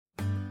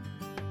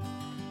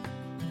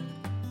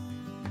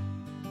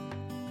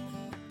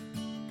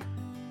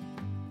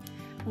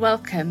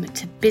Welcome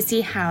to Busy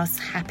House,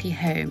 Happy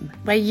Home,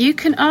 where you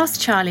can ask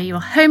Charlie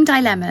your home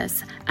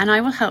dilemmas and I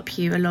will help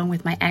you along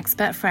with my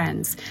expert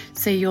friends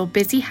so your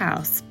busy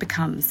house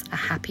becomes a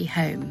happy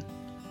home.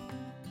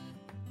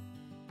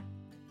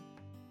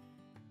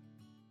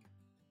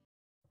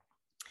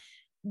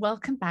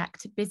 Welcome back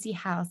to Busy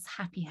House,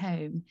 Happy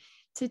Home.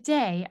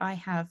 Today I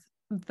have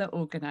the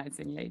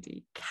organising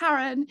lady,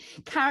 Karen.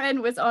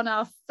 Karen was on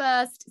our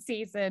first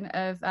season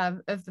of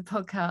the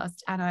podcast,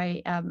 and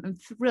I am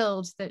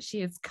thrilled that she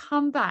has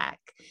come back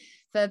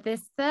for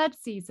this third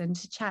season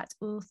to chat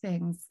all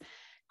things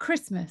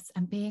Christmas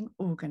and being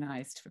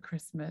organised for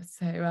Christmas.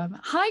 So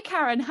hi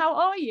Karen, how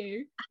are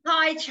you?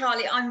 Hi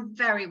Charlie, I'm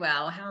very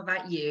well. How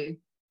about you?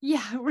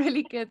 Yeah,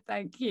 really good,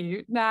 thank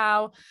you.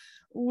 Now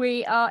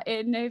we are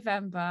in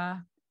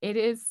November. It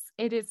is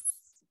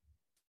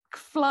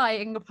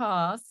flying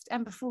past,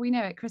 and before we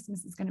know it,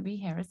 Christmas is going to be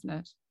here, isn't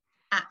it?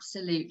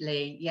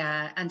 Absolutely,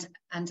 yeah. And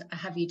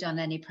have you done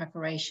any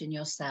preparation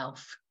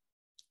yourself?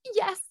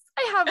 Yes,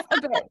 I have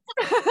a bit.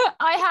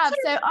 I have.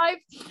 So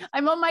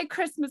I'm on my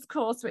Christmas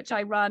course, which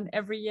I run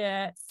every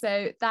year.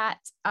 So that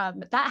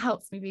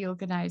helps me be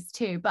organised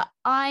too. But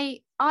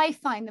I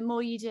find the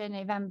more you do in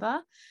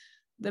November,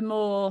 the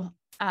more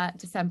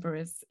December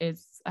is.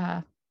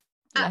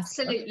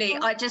 Absolutely.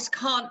 I just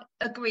can't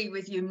agree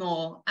with you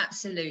more.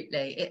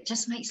 Absolutely. It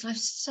just makes life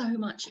so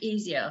much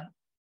easier.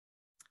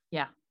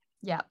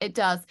 Yeah, it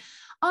does.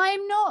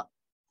 I'm not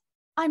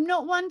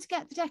one to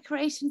get the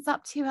decorations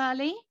up too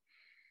early.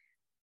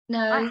 No.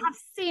 I have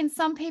seen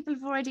some people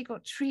have already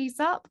got trees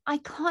up. I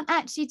can't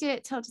actually do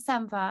it till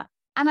December.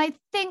 And I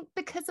think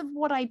because of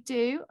what I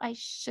do, I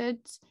should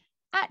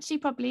actually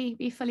probably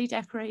be fully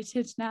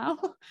decorated now.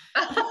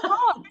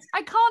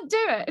 I can't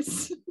do it.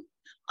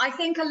 I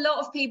think a lot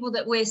of people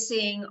that we're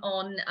seeing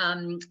on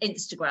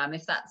Instagram,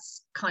 if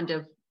that's kind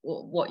of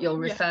what you're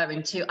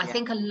referring to, I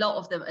think a lot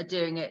of them are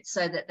doing it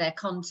so that their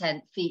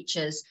content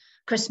features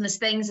Christmas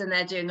things, and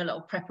they're doing a lot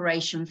of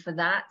preparation for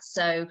that.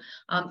 So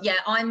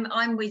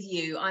I'm with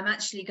you. I'm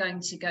actually going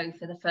to go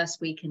for the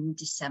first week in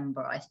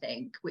December, I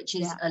think, which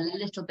is a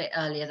little bit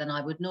earlier than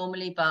I would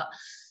normally, but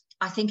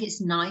I think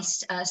it's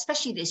nice,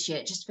 especially this year.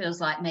 It just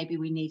feels like maybe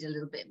we need a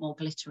little bit more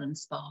glitter and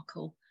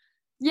sparkle.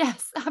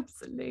 Yes,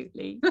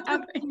 absolutely.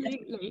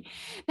 Absolutely.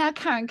 Now,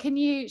 Karen, can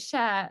you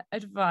share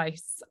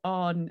advice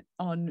on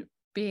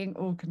being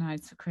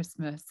organised for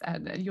Christmas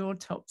and your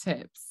top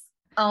tips?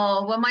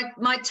 Oh, well,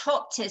 my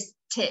top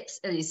tips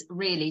is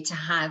really to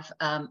have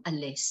a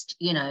list.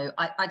 You know,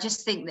 I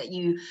just think that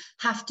you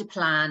have to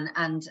plan,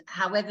 and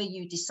however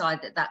you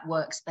decide that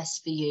works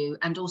best for you,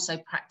 and also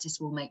practice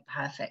will make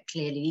perfect.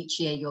 Clearly, each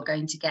year you're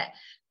going to get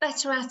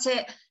better at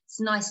it.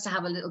 It's nice to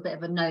have a little bit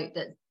of a note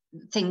that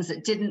things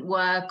that didn't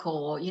work,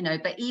 or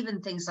but even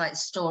things like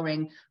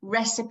storing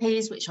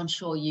recipes, which I'm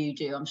sure you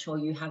do. I'm sure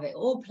you have it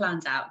all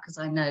planned out, because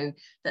I know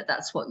that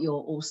that's what you're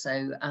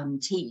also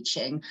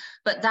teaching.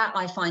 But that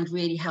I find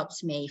really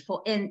helps me.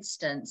 For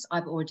instance,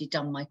 I've already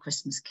done my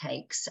Christmas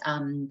cakes.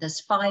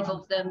 There's 5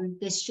 of them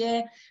this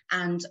year,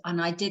 and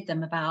I did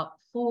them about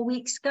 4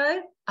 weeks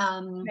ago.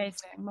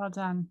 Amazing, well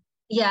done.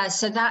 Yeah,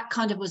 so that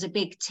kind of was a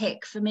big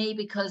tick for me,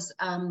 because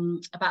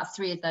about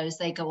 3 of those,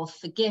 they go off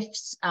for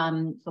gifts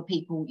for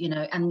people,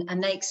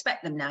 and they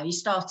expect them now. You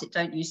start it,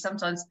 don't you?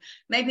 Sometimes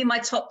maybe my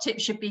top tip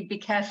should be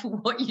careful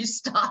what you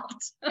start.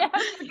 Yeah,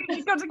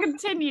 you've got to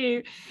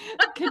continue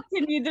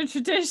the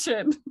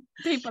tradition.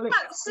 People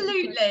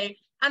absolutely.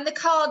 And the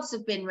cards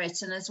have been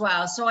written as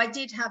well. So I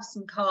did have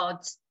some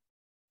cards.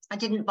 I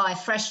didn't buy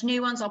fresh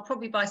new ones. I'll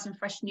probably buy some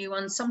fresh new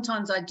ones.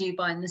 Sometimes I do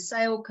buy in the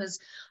sale because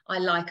I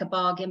like a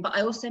bargain, but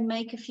I also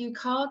make a few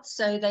cards,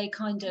 so they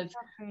kind of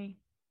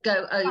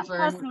go over.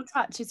 That personal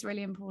touch is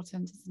really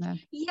important, isn't it?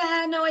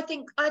 Yeah, no, I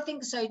think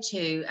so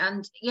too.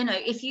 And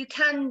if you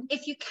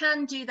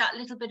can do that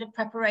little bit of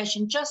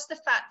preparation, just the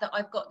fact that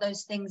I've got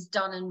those things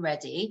done and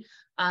ready,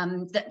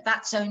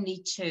 that's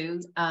only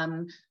 2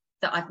 that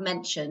I've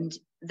mentioned,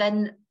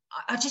 then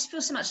I just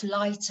feel so much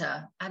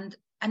lighter.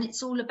 And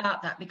it's all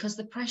about that, because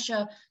the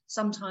pressure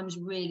sometimes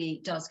really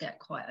does get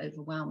quite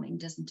overwhelming,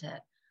 doesn't it?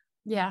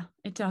 Yeah,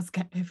 it does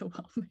get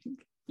overwhelming.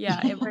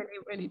 Yeah, it really,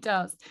 really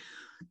does.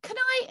 Can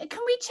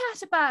we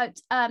chat about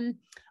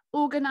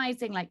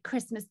organising like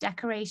Christmas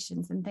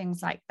decorations and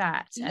things like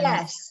that?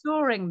 And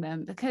storing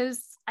them, because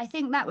I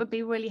think that would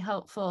be really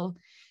helpful,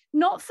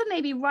 not for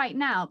maybe right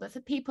now, but for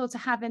people to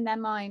have in their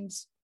mind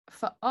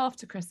for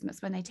after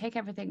Christmas when they take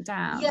everything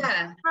down.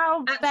 Yeah.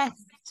 How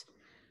best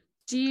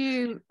do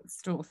you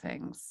store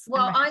things?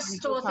 Well, I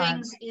store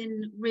things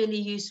in really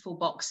useful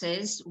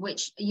boxes,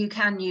 which you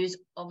can use,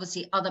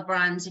 obviously, other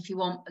brands if you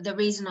want. The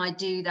reason I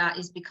do that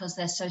is because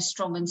they're so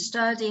strong and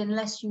sturdy.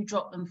 Unless you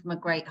drop them from a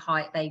great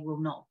height, they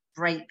will not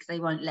break. They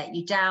won't let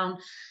you down.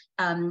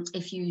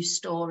 If you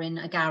store in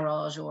a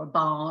garage or a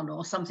barn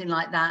or something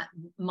like that,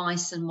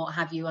 mice and what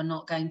have you are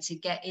not going to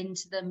get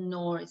into them,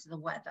 nor is the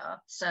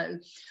weather. So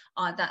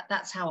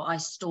that's how I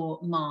store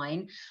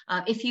mine.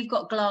 If you've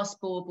got glass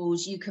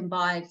baubles, you can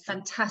buy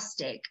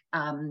fantastic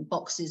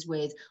boxes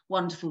with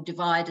wonderful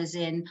dividers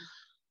in.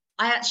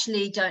 I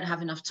actually don't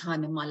have enough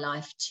time in my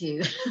life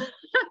to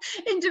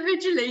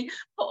individually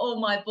put all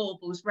my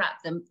baubles,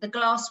 wrap them. The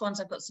glass ones,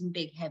 I've got some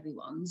big heavy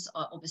ones,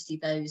 obviously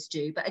those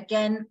do, but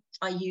again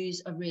I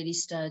use a really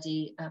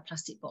sturdy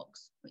plastic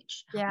box,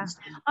 which happens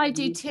to be I really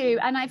do useful. too,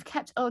 and I've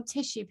kept old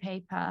tissue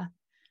paper.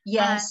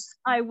 Yes.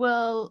 I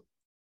will,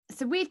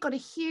 so we've got a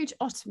huge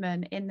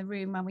ottoman in the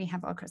room when we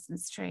have our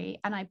Christmas tree,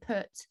 and I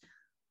put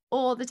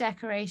all the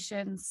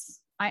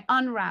decorations, I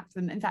unwrap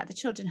them. In fact, the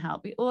children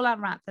help. We all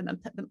unwrap them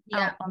and put them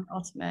out on the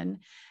ottoman,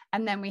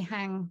 and then we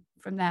hang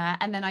from there.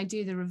 And then I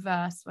do the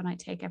reverse when I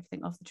take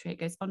everything off the tree. It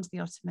goes onto the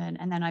ottoman,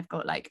 and then I've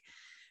got like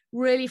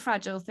really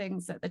fragile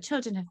things that the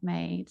children have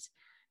made,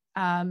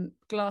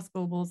 glass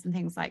baubles and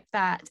things like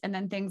that, and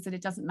then things that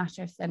it doesn't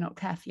matter if they're not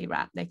carefully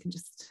wrapped, they can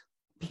just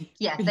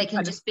they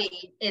can just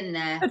be in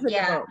there.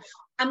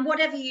 And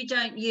whatever you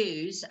don't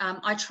use,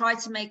 I try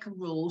to make a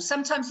rule.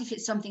 Sometimes if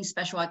it's something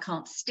special, I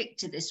can't stick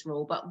to this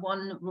rule, but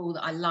one rule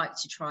that I like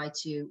to try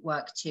to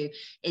work to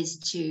is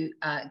to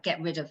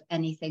get rid of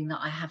anything that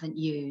I haven't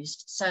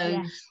used.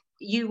 So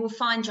you will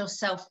find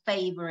yourself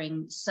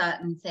favoring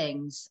certain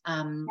things,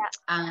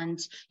 and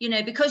you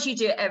know, because you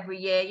do it every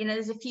year, you know,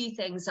 there's a few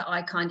things that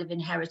I kind of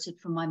inherited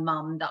from my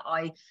mum that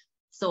I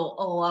thought,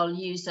 oh, I'll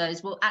use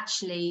those. Well,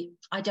 actually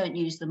I don't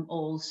use them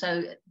all,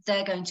 so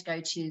they're going to go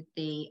to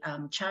the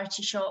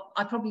charity shop.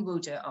 I probably will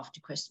do it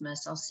after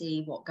Christmas. I'll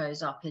see what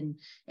goes up in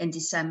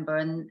December,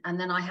 and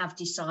then I have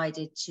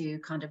decided to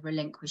kind of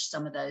relinquish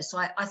some of those. So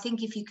I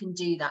think if you can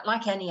do that,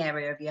 like any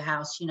area of your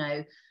house, you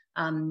know,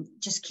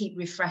 just keep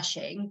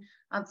refreshing.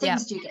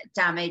 Things do get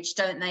damaged,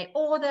 don't they,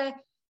 or they're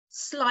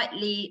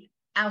slightly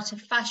out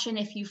of fashion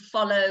if you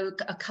follow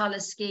a color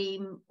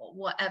scheme or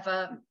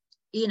whatever,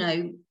 you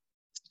know,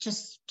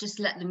 just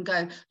let them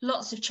go.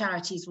 Lots of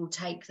charities will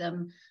take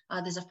them.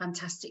 There's a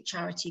fantastic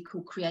charity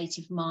called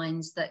Creative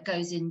Minds that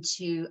goes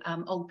into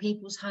old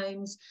people's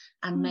homes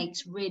and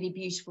makes really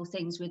beautiful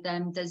things with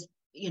them. There's,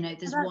 you know,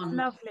 there's one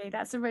lovely,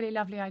 that's a really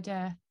lovely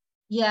idea.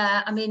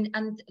 Yeah, I mean,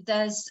 and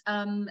there's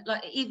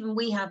like, even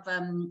we have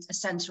a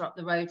centre up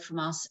the road from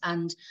us,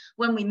 and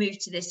when we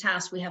moved to this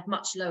house we have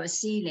much lower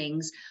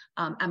ceilings,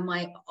 and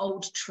my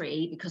old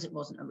tree, because it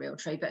wasn't a real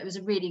tree but it was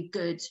a really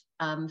good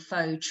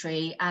faux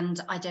tree,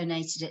 and I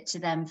donated it to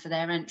them for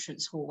their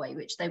entrance hallway,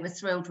 which they were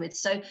thrilled with.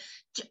 So,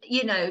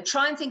 you know,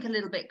 try and think a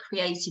little bit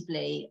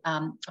creatively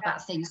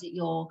about things that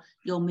you're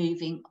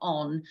moving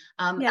on,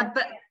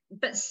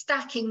 but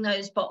stacking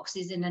those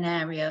boxes in an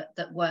area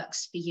that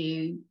works for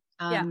you.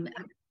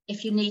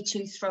 If you need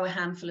to, throw a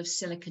handful of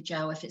silica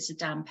gel if it's a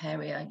damp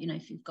area, you know,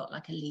 if you've got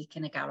like a leak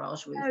in a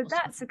garage roof. Oh,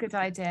 that's a good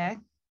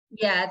idea.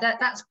 Yeah,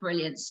 that's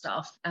brilliant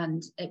stuff,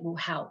 and it will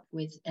help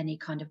with any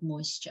kind of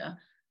moisture.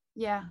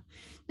 Yeah.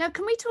 Now,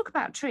 can we talk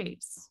about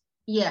trees?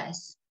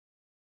 Yes.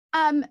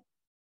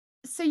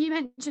 So you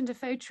mentioned a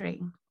faux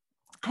tree.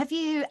 Do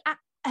you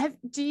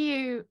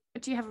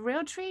have a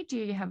real tree? Do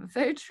you have a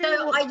faux tree?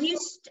 So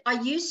I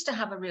used to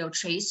have a real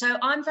tree. So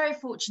I'm very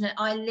fortunate.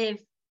 I live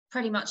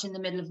pretty much in the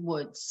middle of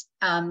woods,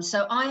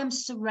 so I am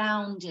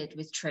surrounded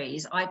with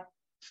trees. I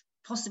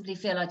possibly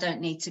feel I don't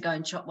need to go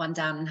and chop one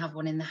down and have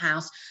one in the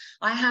house.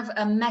 I have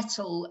a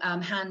metal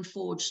hand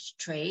forged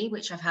tree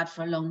which I've had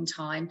for a long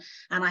time,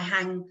 and I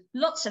hang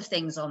lots of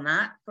things on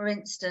that. For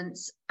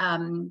instance,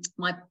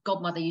 my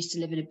godmother used to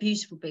live in a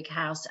beautiful big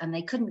house and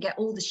they couldn't get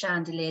all the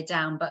chandelier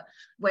down, but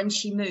when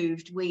she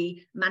moved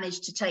we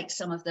managed to take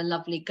some of the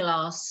lovely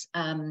glass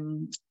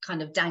kind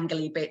of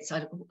dangly bits.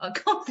 I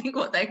can't think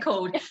what they're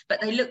called, but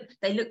they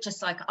look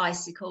just like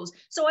icicles.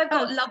 So I've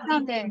got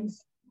lovely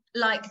things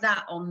like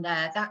that on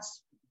there.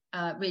 That's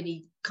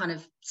really kind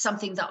of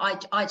something that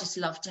I just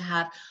love to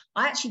have.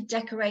 I actually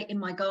decorate in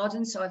my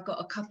garden, so I've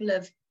got a couple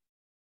of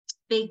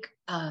big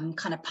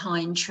kind of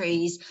pine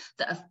trees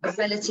that are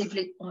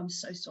relatively, oh, I'm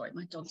so sorry,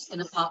 my dog's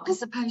gonna bark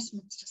because the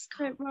postman's just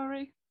come.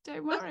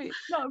 Don't worry.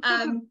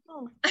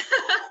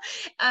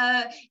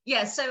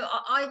 Yeah, so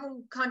I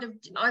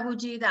will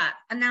do that.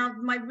 And now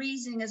my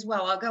reasoning as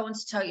well, I'll go on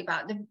to tell you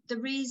about the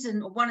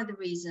reason, or one of the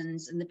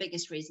reasons, and the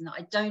biggest reason that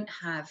I don't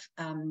have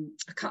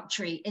a cut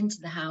tree into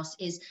the house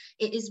is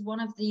it is one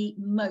of the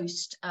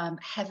most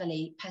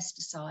heavily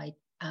pesticide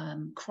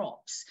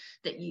crops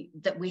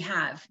that we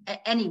have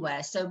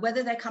anywhere. So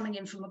whether they're coming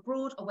in from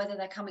abroad or whether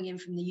they're coming in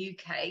from the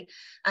UK,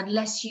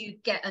 unless you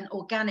get an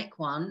organic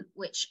one,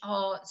 which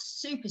are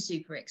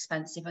super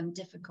expensive and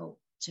difficult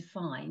to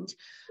find,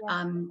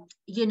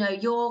 you know,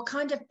 you're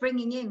kind of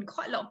bringing in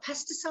quite a lot of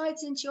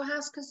pesticides into your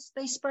house because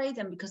they spray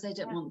them because they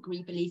don't want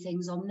greebly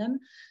things on them.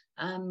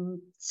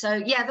 So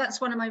yeah,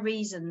 that's one of my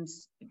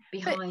reasons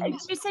behind.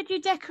 But you said you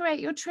decorate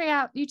your tree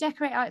out, you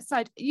decorate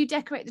outside, you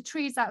decorate the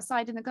trees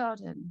outside in the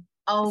garden.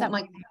 Oh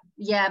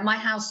my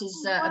house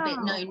is a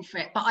bit known for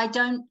it, but I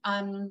don't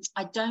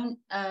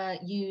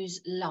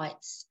use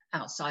lights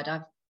outside.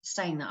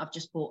 saying that, I've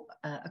just bought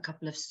a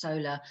couple of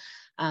solar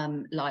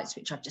lights,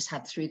 which I've just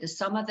had through the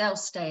summer. They'll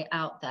stay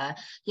out there.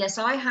 Yes,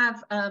 I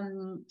have.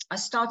 I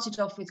started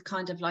off with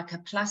kind of like a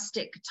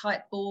plastic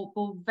type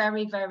ball,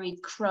 very, very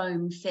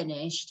chrome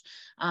finished.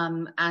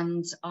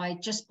 And I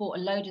just bought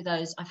a load of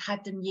those. I've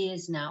had them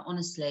years now,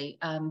 honestly.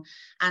 And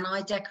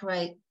I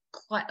decorate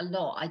quite a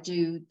lot. I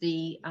do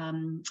the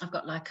I've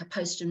got like a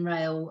post and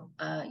rail,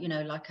 you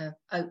know, like a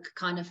oak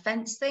kind of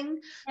fence thing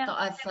that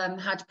I've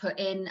had put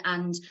in,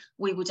 and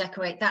we will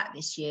decorate that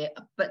this year.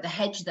 But the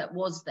hedge that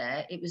was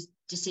there, it was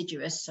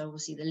deciduous, so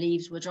obviously the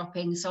leaves were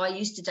dropping, so I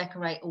used to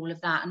decorate all of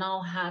that, and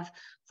I'll have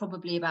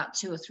probably about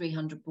 200 or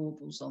 300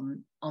 baubles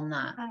on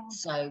that.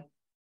 So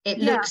it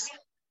looks,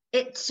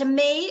 it to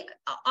me,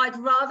 I'd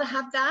rather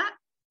have that.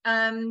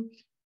 And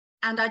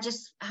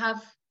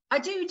I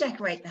do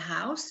decorate the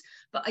house,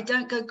 but I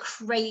don't go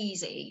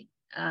crazy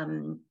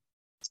in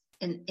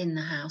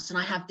the house. And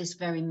I have this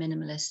very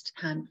minimalist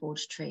hand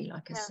forged tree,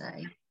 like I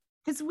say.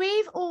 Because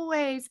we've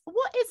always,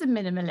 what is a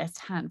minimalist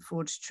hand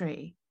forged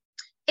tree?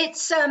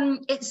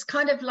 It's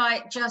kind of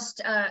like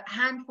just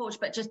hand forged,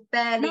 but just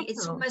barely. Metal.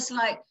 It's almost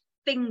like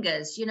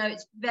fingers, you know.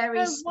 It's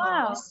very small.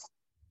 Wow. So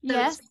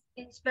yes,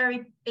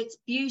 it's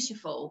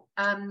beautiful.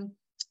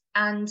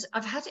 And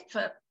I've had it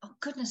for, oh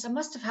goodness, I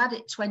must have had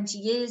it 20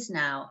 years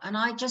now. And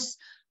I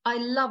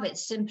love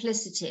its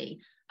simplicity.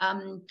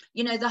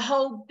 You know, the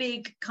whole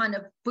big kind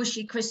of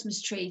bushy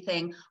Christmas tree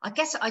thing, I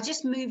guess I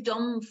just moved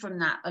on from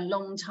that a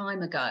long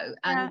time ago.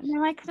 And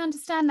no, I can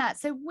understand that.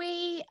 So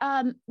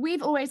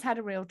we've always had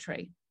a real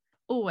tree,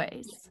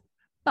 always.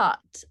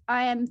 But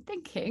I am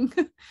thinking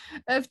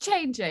of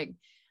changing.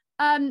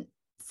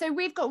 So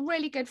we've got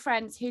really good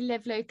friends who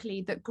live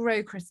locally that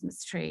grow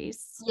Christmas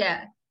trees.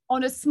 Yeah.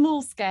 On a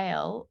small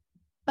scale,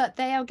 but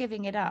they are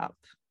giving it up.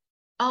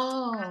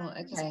 Oh,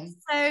 okay.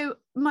 So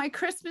my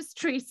Christmas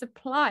tree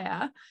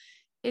supplier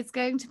is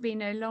going to be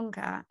no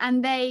longer,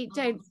 and they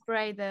don't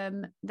spray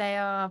them. They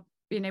are,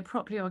 you know,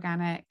 properly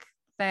organic.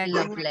 They're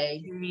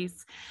lovely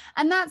trees.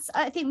 And that's,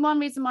 I think, one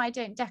reason why I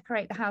don't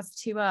decorate the house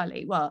too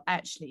early. Well,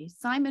 actually,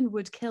 Simon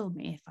would kill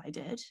me if I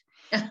did.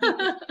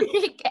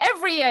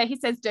 Every year he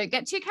says, don't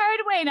get too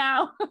carried away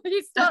now.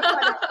 He starts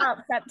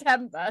about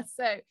September.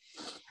 So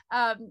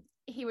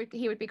he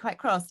would be quite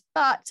cross.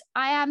 But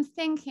I am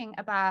thinking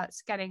about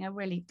getting a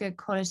really good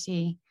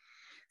quality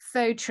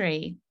faux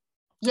tree.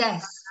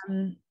 Yes.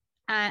 And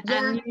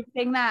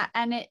using that,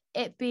 and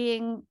it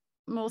being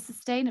more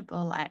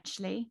sustainable,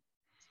 actually.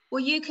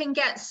 Well, you can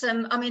get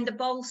some, I mean,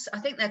 I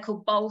think they're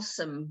called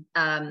Balsam,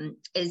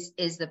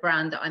 is the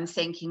brand that I'm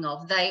thinking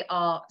of. They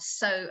are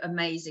so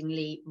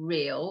amazingly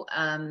real.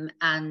 And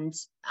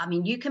I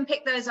mean, you can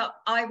pick those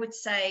up, I would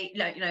say,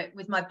 you know,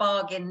 with my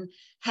bargain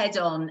head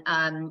on,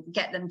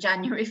 get them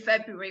January,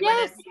 February,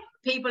 yes. when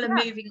people are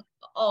moving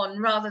on,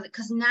 rather than,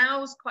 because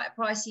now's quite a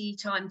pricey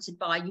time to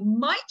buy. You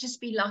might just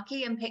be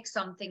lucky and pick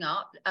something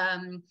up.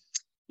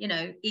 You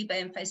know,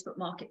 eBay and Facebook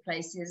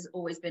Marketplace has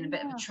always been a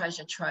bit of a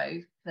treasure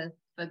trove for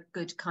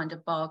good kind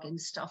of bargain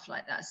stuff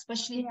like that,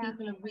 especially if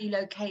people are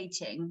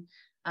relocating.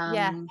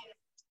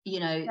 You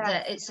know,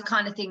 it's the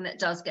kind of thing that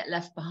does get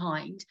left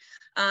behind.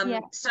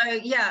 So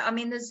yeah, I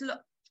mean, there's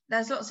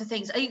lots of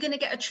things. Are you going to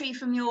get a tree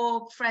from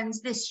your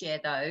friends this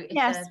year though?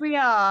 Yes, we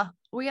are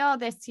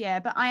this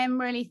year, but I am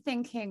really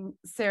thinking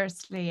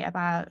seriously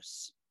about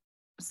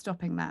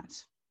stopping that.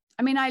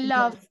 I mean, I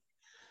love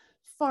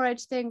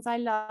forage things. I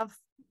love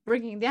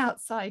bringing the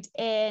outside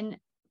in,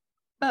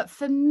 but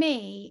for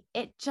me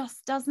it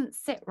just doesn't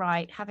sit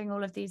right having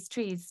all of these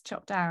trees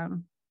chopped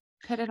down,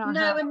 put in our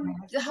house. And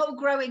the whole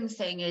growing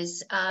thing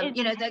is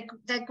you know,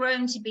 they're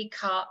grown to be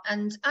cut,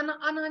 and I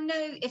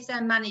know if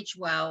they're managed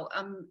well,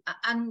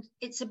 and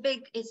it's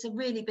a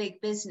really big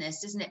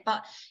business, isn't it?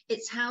 But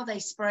it's how they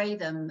spray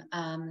them.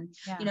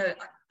 You know,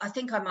 I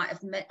think I might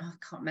have I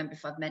can't remember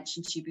if I've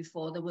mentioned to you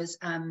before, there was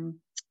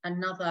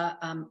another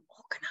organizer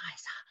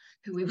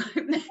who we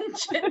won't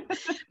mention.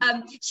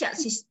 She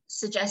actually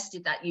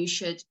suggested that you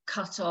should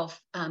cut off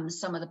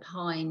some of the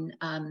pine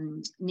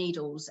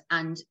needles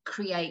and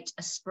create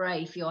a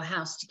spray for your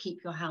house to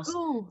keep your house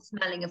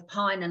smelling of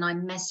pine. And I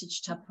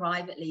messaged her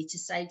privately to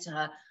say to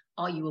her,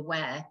 are you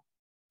aware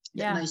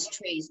that most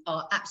trees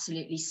are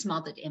absolutely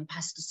smothered in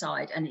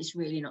pesticide, and it's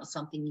really not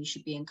something you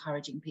should be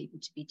encouraging people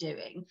to be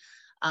doing.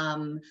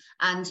 And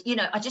you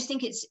know, I just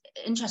think it's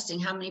interesting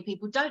how many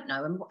people don't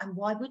know, and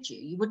why would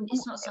you wouldn't,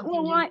 it's not something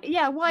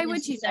why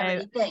would you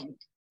know? Think,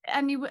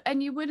 and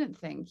you wouldn't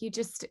think, you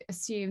just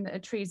assume that a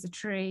tree's a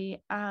tree,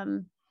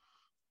 and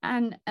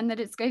that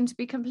it's going to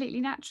be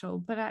completely natural,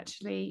 but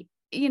actually,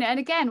 you know, and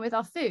again with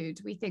our food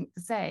we think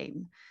the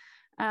same,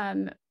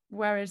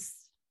 whereas,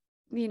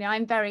 you know,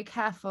 I'm very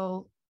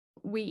careful.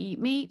 We eat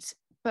meat,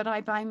 but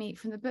I buy meat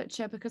from the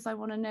butcher because I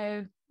want to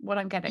know what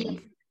I'm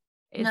getting.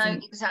 No,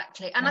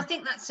 exactly. And I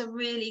think that's a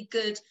really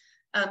good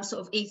sort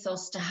of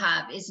ethos to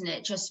have, isn't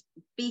it? Just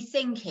be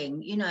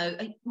thinking, you know,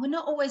 we're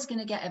not always going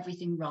to get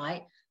everything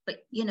right, but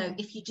you know,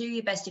 if you do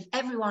your best, if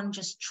everyone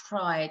just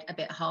tried a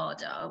bit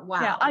harder,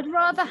 I'd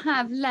rather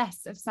have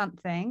less of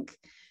something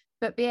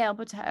but be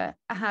able to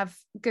have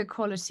good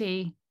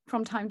quality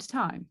from time to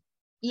time.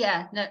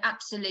 Yeah, no,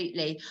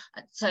 absolutely.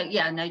 So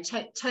yeah, no,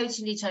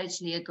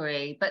 totally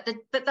agree. But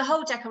the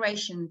whole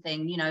decoration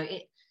thing, you know,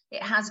 it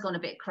has gone a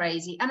bit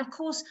crazy. And of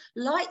course,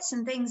 lights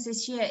and things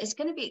this year, it's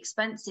going to be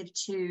expensive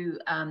to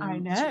I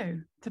know,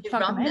 to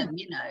plug run them in. them,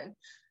 you know.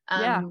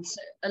 Yeah.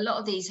 So a lot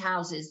of these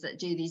houses that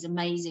do these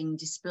amazing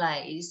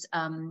displays,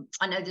 I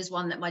know there's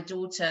one that my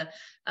daughter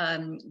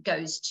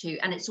goes to,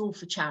 and it's all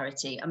for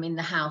charity. I mean,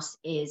 the house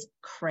is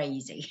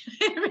crazy.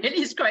 It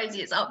really is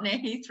crazy. It's up near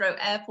Heathrow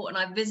Airport, and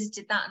I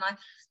visited that, and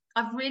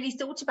I've really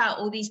thought about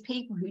all these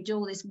people who do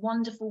all this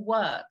wonderful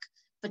work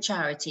for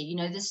charity. You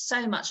know, there's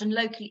so much, and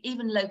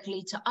even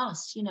locally to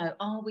us, you know,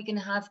 are we going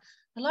to have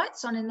the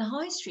lights on in the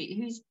high street?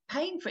 Who's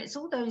paying for it? It's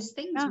all those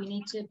things we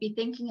need to be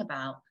thinking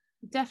about.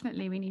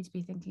 Definitely we need to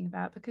be thinking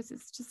about, because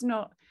it's just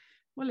not,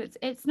 well,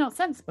 it's not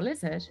sensible,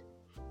 is it?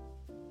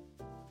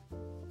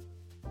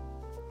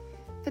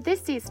 For this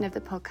season of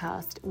the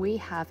podcast, we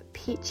have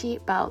Peachy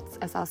Belts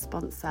as our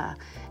sponsor.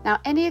 Now,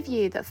 any of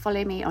you that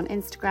follow me on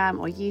Instagram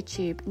or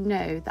YouTube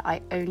know that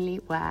I only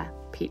wear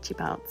Peachy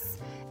Belts.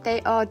 They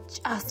are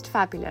just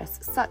fabulous,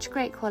 such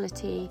great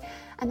quality.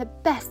 And the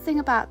best thing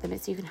about them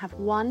is you can have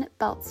one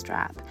belt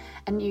strap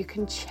and you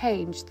can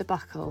change the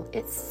buckle.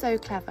 It's so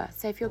clever.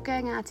 So if you're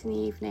going out in the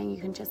evening,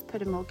 you can just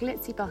put a more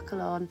glitzy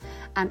buckle on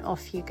and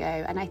off you go.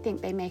 And I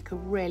think they make a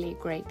really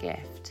great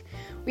gift.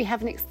 We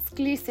have an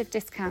exclusive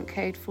discount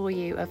code for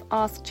you of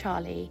Ask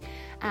Charlie,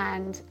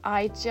 and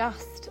I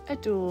just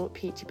adore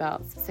Peachy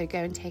Belts. So go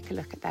and take a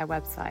look at their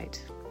website.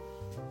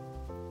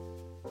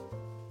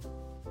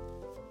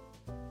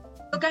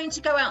 We're going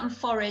to go out and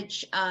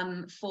forage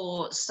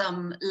for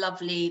some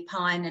lovely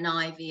pine and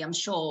ivy, I'm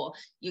sure,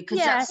 because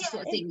that's the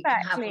sort of thing you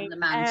can have on the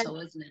mantle,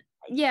 isn't it?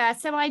 Yeah,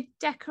 so I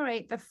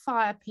decorate the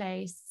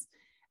fireplace,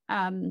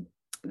 the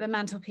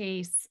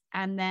mantelpiece,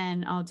 and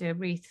then I'll do a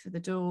wreath for the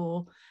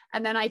door,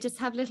 and then I just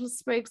have little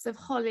sprigs of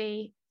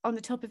holly on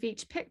the top of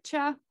each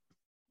picture.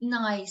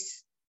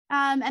 Nice.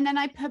 And then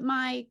I put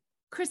my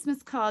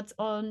Christmas cards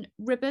on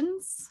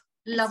ribbons.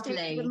 Lovely.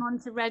 I stick them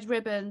onto red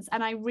ribbons,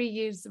 and I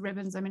reuse the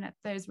ribbons. I mean,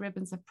 those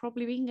ribbons have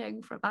probably been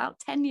going for about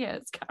 10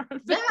 years,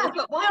 Karen. Yeah,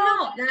 but why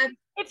not?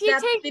 If you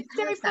take the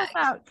staples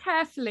out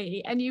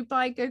carefully and you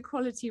buy good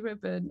quality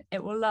ribbon,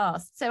 it will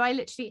last. So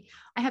I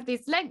have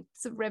these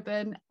lengths of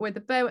ribbon with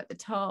a bow at the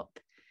top,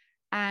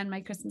 and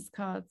my Christmas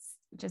cards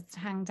just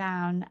hang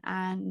down.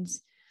 And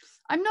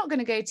I'm not going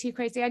to go too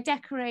crazy. I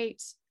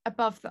decorate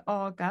above the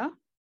Arga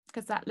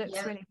because that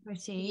looks really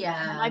pretty.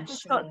 Yeah, and I've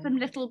just got some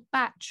little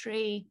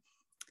battery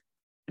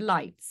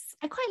lights.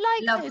 I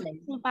quite like those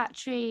little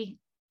battery.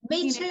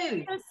 Me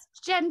too.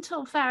 Just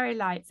gentle fairy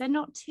lights. They're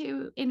not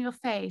too in your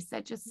face.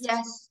 They're just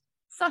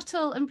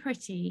subtle and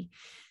pretty.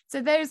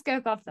 So those go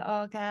above the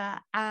Arga.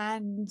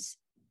 And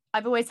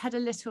I've always had a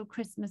little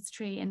Christmas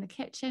tree in the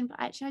kitchen, but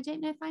actually I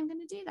don't know if I'm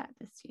going to do that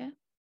this year.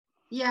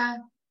 Yeah.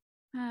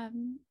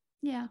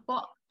 Yeah.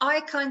 Well,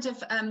 I kind of,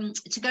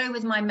 to go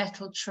with my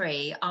metal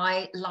tree,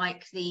 I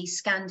like the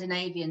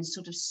Scandinavian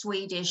sort of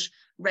Swedish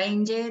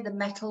reindeer, the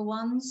metal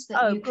ones.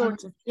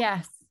 Gorgeous.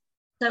 Yes.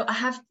 So I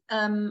have,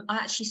 I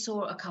actually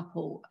saw a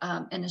couple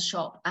in a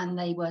shop, and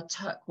they were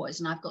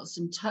turquoise, and I've got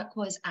some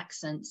turquoise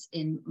accents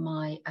in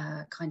my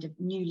kind of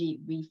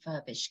newly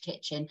refurbished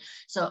kitchen.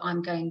 So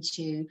I'm going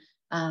to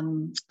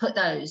put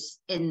those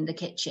in the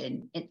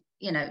kitchen.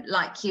 You know,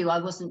 like you, I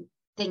wasn't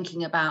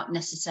thinking about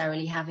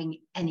necessarily having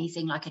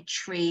anything like a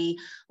tree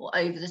or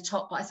over the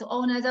top, but I thought,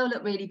 oh no, they'll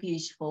look really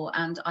beautiful,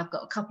 and I've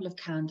got a couple of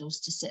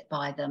candles to sit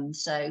by them.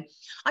 So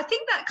I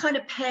think that kind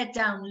of pared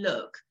down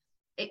look,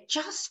 it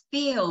just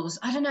feels,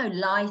 I don't know,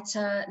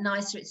 lighter,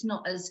 nicer. It's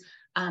not as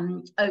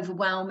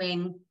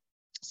overwhelming.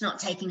 It's not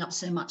taking up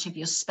so much of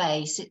your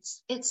space.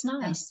 It's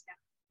nice.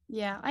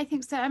 Yeah, I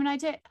think so. I mean, I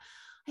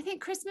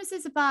think Christmas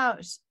is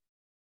about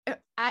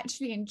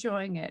actually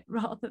enjoying it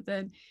rather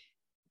than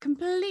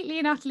completely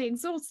and utterly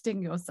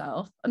exhausting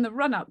yourself and the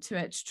run up to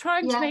it,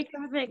 trying to make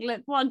everything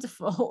look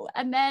wonderful,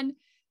 and then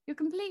you're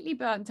completely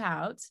burnt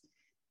out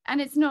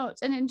and it's not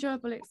an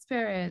enjoyable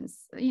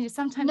experience. You know,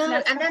 sometimes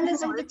and then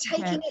there's all the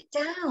taking it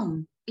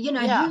down. You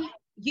know,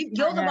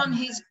 you're the one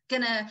who's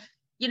gonna,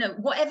 you know,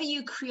 whatever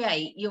you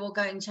create, you're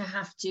going to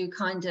have to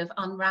kind of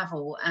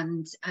unravel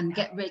and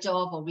get rid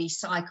of or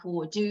recycle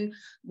or do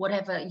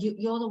whatever.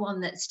 You're the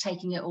one that's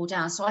taking it all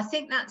down. So I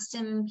think that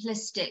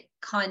simplistic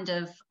kind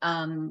of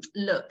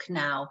look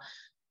now,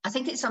 I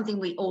think it's something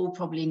we all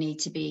probably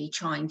need to be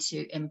trying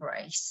to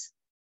embrace.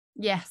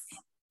 Yes,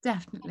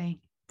 definitely.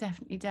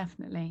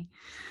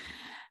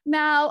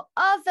 Now,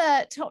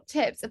 other top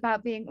tips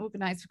about being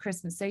organised for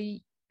Christmas. So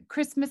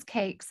Christmas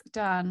cakes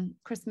done,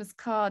 Christmas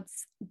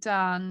cards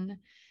done.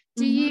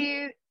 Do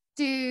you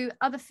do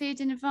other food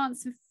in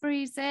advance and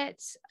freeze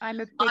it? I'm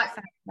a big fan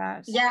of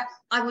that. Yeah,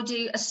 I would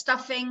do a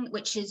stuffing,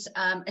 which is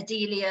a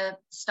Delia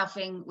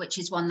stuffing, which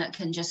is one that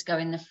can just go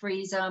in the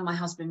freezer. My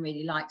husband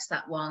really likes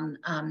that one.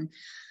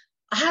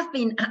 I have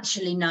been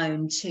actually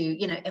known to,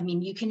 you know, I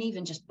mean, you can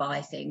even just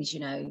buy things,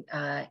 you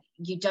know,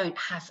 you don't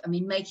have, I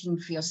mean, making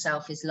for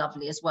yourself is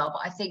lovely as well.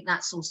 But I think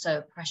that's also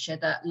a pressure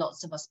that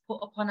lots of us put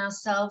upon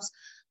ourselves.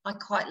 I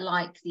quite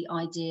like the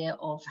idea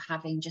of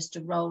having just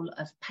a roll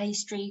of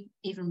pastry,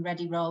 even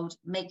ready rolled,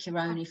 make your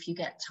own if you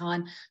get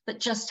time, but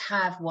just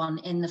have one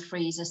in the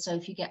freezer. So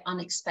if you get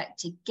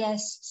unexpected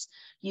guests,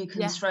 you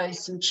can throw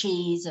some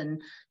cheese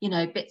and, you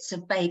know, bits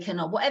of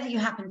bacon or whatever you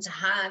happen to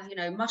have, you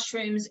know,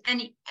 mushrooms,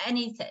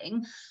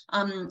 anything.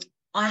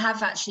 I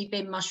have actually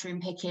been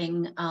mushroom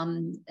picking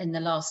in the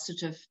last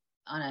sort of,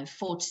 I don't know,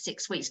 4 to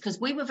 6 weeks, because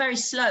we were very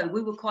slow.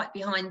 We were quite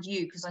behind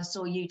you because I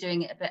saw you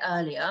doing it a bit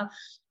earlier.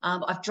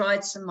 I've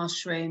dried some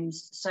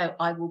mushrooms, so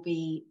I will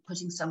be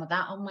putting some of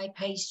that on my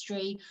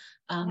pastry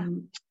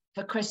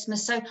for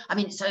Christmas. So, I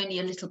mean, it's only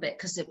a little bit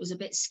because it was a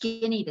bit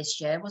skinny this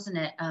year, wasn't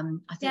it?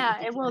 I think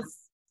it was.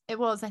 It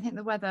was. I think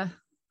the weather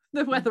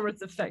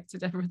has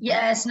affected everything.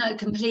 Yes, no,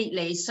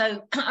 completely.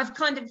 So I've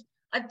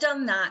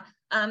done that.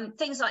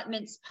 Things like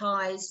mince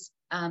pies.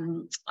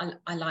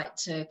 I like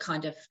to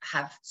kind of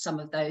have some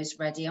of those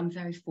ready. I'm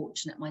very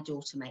fortunate my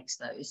daughter makes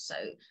those, so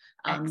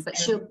but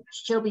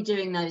she'll be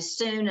doing those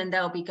soon, and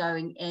they'll be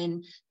going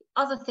in.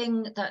 Other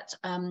thing that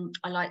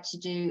I like to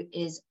do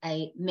is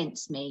a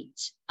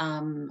mincemeat,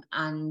 and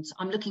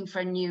I'm looking for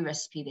a new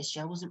recipe this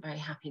year. I wasn't very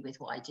happy with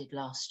what I did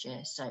last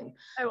year, so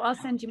I'll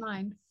send you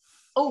mine.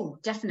 Oh,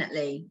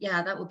 definitely,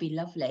 yeah, that would be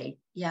lovely.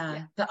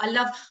 Yeah. But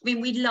I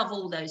mean, we love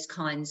all those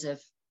kinds of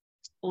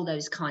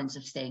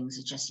things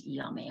are just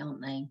yummy,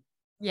 aren't they?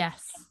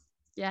 Yes.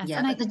 Yeah,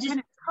 and when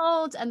it's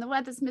cold and the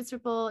weather's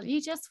miserable,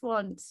 you just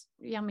want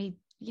yummy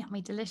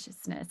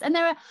deliciousness. And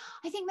I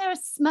think there are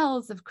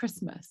smells of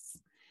Christmas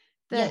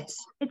that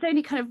it's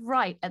only kind of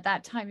right at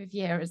that time of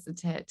year,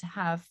 isn't it, to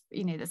have,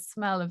 you know, the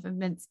smell of a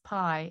mince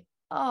pie.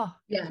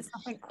 There's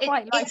nothing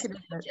quite like it, isn't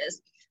it?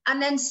 And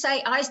then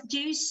I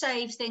do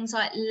save things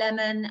like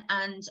lemon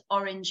and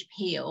orange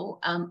peel.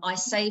 I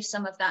save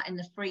some of that in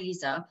the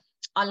freezer.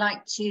 I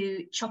like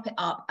to chop it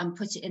up and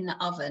put it in the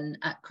oven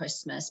at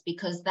Christmas,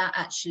 because that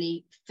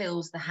actually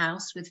fills the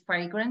house with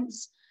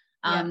fragrance.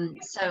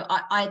 So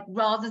I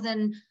rather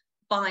than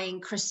buying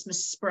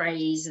Christmas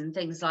sprays and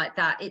things like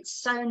that, it's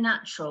so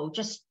natural,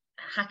 just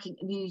hacking.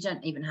 You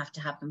don't even have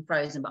to have them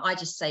frozen, but I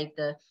just save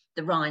the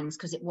rinds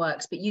because it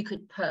works. But you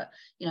could put,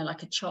 you know,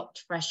 like a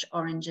chopped fresh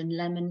orange and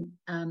lemon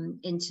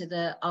into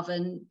the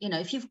oven. You know,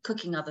 if you're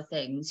cooking other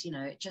things, you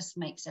know, it just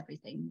makes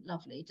everything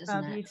lovely,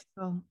 doesn't it?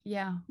 Beautiful.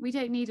 Yeah, we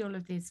don't need all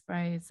of these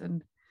sprays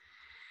and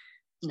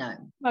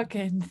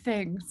plug-in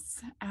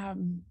things.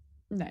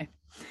 No,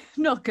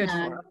 not good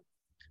for us.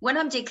 When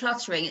I'm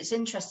decluttering, it's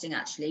interesting,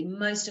 actually,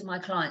 most of my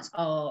clients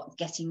are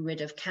getting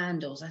rid of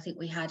candles. I think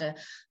we had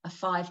a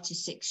 5 to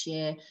 6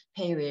 year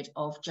period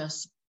of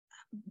just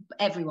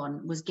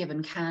everyone was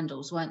given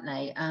candles, weren't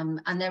they? And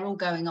they're all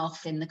going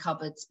off in the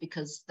cupboards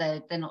because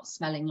they're not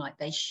smelling like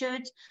they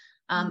should.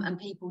 And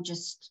people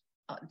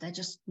they're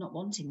just not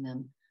wanting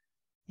them.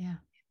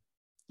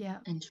 Yeah.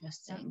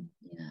 Interesting.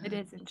 Yeah. It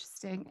is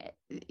interesting.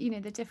 You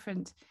know, the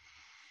different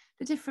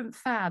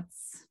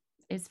fads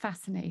is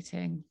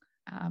fascinating.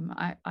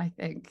 I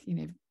think, you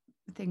know,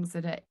 things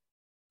that are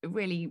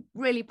really,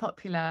 really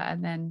popular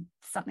and then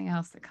something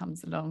else that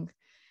comes along.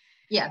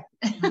 Yeah.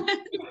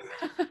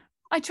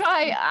 I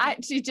try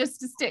actually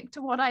just to stick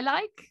to what I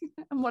like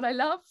and what I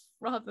love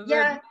rather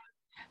than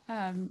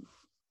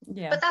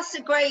But that's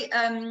a great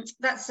kind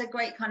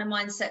of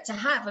mindset to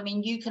have. I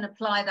mean, you can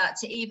apply that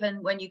to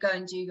even when you go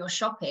and do your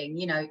shopping.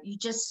 You know, you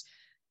just,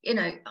 you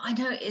know, I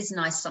know it is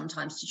nice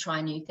sometimes to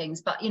try new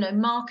things, but, you know,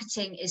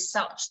 marketing is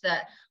such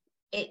that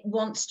it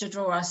wants to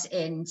draw us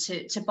in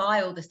to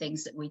buy all the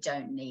things that we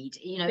don't need.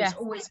 You know, It's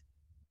always,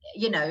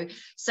 you know,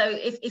 so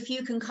if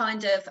you can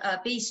kind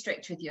of be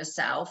strict with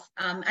yourself,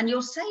 and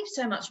you'll save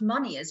so much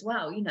money as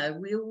well. You know,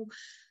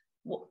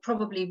 we'll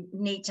probably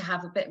need to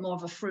have a bit more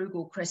of a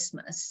frugal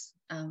Christmas.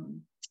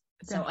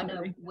 So I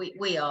know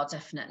we are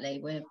definitely.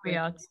 We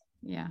are.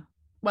 Yeah.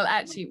 Well,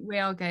 actually, we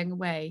are going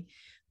away,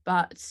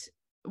 but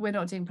we're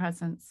not doing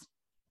presents.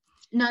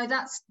 No,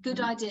 that's a good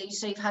idea.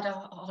 So you've had a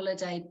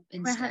holiday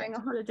instead. We're having a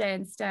holiday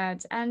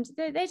instead, and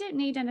they don't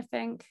need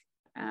anything.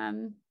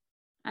 And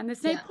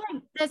there's no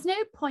point. There's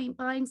no point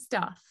buying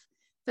stuff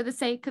for the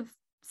sake of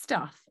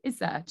stuff, is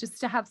there? Just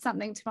to have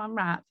something to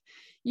unwrap.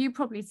 You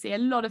probably see a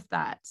lot of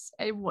that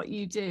in what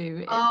you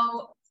do.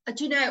 Oh,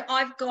 do you know,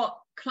 I've got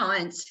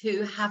clients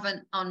who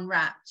haven't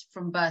unwrapped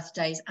from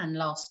birthdays and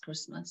last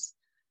Christmas.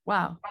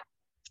 Wow.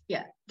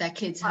 Yeah, their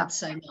kids had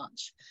so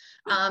much.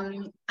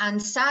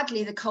 And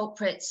sadly, the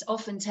culprits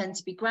often tend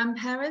to be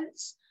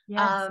grandparents.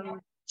 Yes.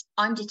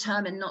 I'm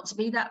determined not to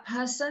be that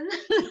person.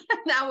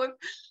 Now I've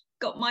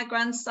got my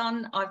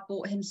grandson. I've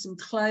bought him some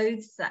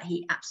clothes that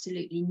he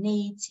absolutely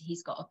needs.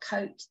 He's got a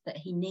coat that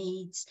he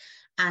needs.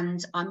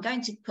 And I'm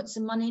going to put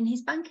some money in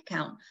his bank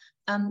account.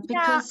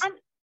 Because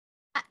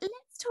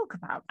let's talk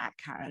about that,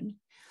 Karen.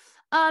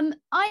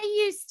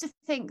 I used to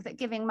think that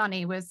giving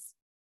money was,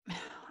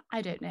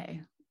 I don't know,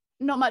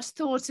 not much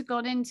thought had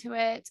gone into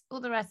it,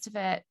 all the rest of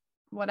it,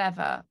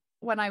 whatever,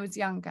 when I was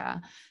younger.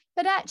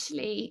 But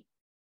actually,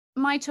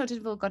 my children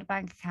have all got a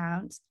bank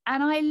account,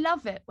 and I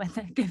love it when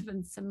they're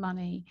given some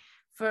money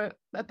for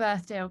a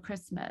birthday or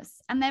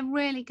Christmas, and they're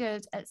really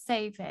good at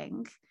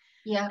saving.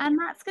 Yeah. And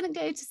that's going to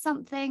go to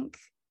something,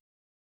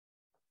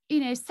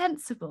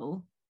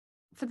 sensible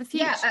for the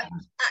future. Yeah,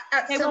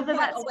 at some whether point,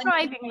 that's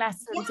driving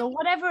lessons or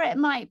whatever it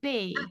might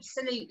be.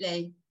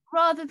 Absolutely.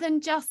 Rather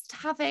than just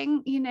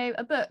having,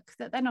 a book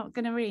that they're not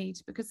going to read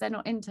because they're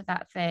not into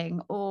that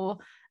thing, or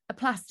a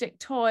plastic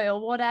toy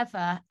or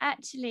whatever,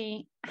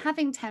 actually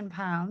having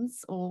 £10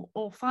 or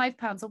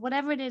 £5 or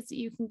whatever it is that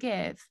you can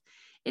give,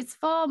 it's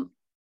far,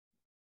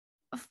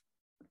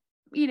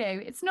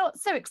 it's not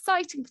so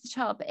exciting for the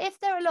child. But if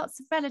there are lots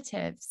of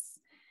relatives,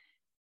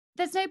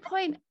 there's no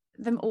point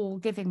them all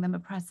giving them a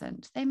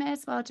present. They may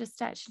as well just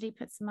actually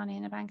put some money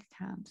in a bank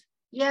account.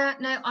 Yeah,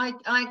 no,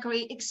 I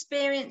agree.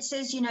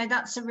 Experiences,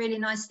 that's a really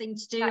nice thing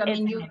to do. I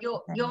mean,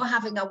 you're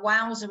having a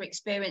wowzer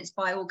experience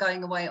by all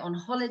going away on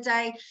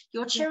holiday.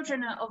 Your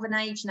children are of an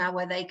age now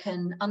where they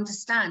can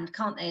understand,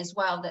 can't they, as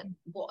well, that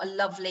what a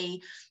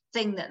lovely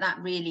thing that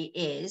really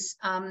is.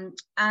 And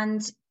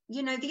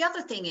the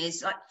other thing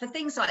is, like, for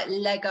things like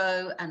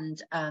Lego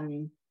and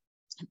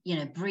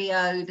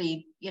Brio,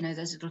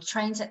 those little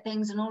train set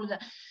things and all of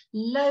that,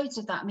 loads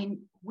of that. I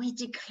mean, we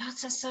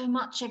declutter so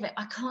much of it.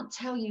 I can't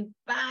tell you,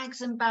 bags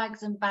and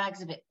bags and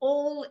bags of it,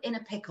 all in a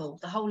pickle,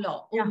 the whole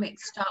lot, all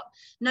mixed up.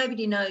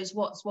 Nobody knows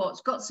what's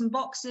got some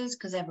boxes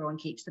because everyone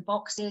keeps the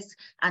boxes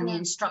and the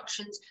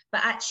instructions,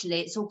 but actually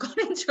it's all gone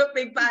into a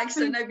big bag,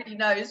 so nobody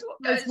knows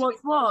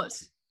what's what.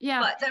 Yeah.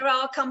 But there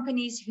are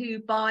companies who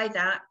buy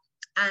that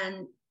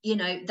and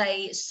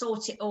they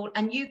sort it all,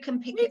 and you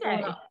can pick it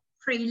all up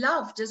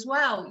pre-loved as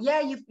well.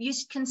 Yeah, you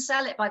can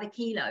sell it by the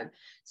kilo.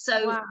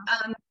 So wow.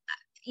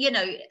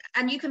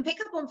 And you can pick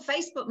up on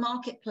Facebook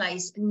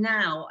Marketplace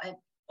now.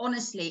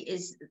 Honestly,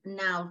 is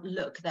now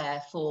look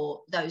there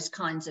for those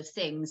kinds of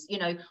things.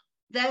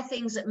 They're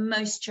things that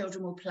most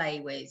children will play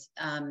with.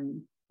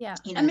 Yeah,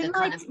 I mean,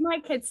 my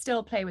kids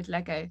still play with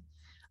Lego.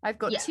 I've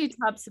got 2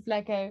 tubs of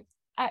Lego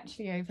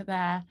actually over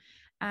there,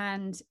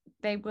 and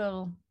they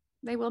will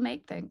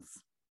make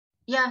things.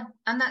 Yeah,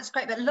 and that's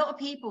great. But a lot of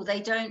people,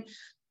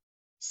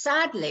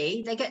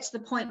 sadly, they get to the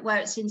point where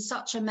it's in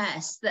such a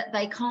mess that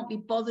they can't be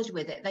bothered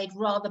with it. They'd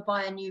rather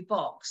buy a new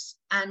box.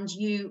 And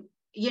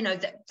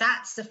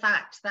that's the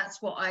fact.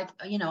 That's what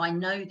I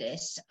know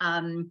this.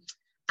 And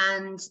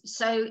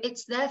so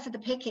it's there for the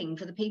picking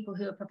for the people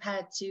who are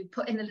prepared to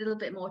put in a little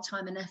bit more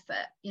time and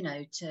effort,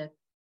 to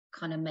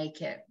kind of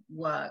make it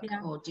work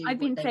or do. I've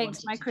been saying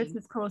to my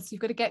Christmas course,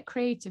 you've got to get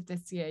creative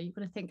this year. You've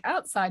got to think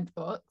outside the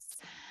box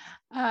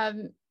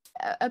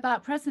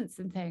about presents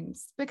and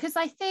things, because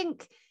I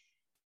think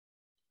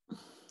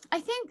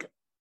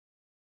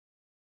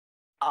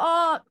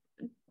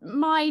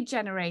my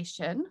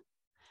generation,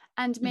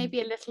 and maybe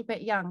a little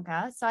bit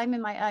younger, so I'm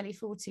in my early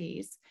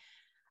 40s,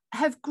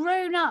 have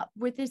grown up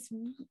with this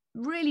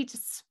really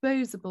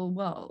disposable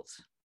world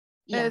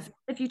of,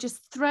 if you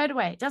just throw it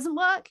away, it doesn't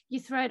work, you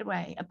throw it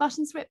away. A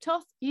button's ripped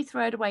off, you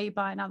throw it away, you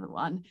buy another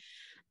one.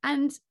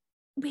 And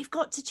we've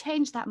got to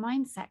change that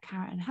mindset,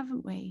 Karen,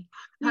 haven't we?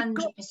 We've 100%.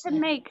 got to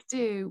make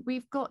do,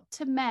 we've got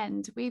to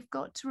mend, we've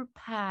got to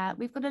repair,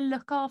 we've got to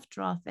look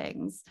after our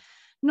things,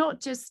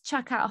 not just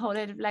chuck out a whole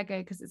load of Lego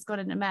because it's got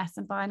in a mess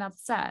and buy another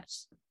set.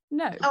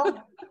 No. Oh,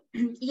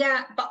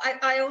 yeah, but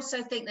I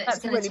also think that it's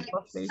going to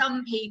take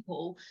some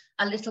people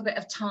a little bit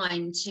of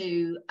time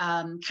to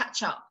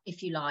catch up,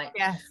 if you like.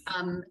 Yes.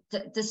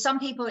 There's some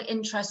people it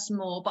interests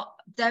more, but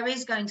there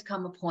is going to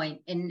come a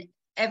point in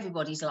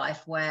everybody's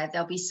life where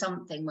there'll be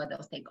something where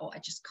they'll think, oh, I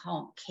just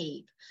can't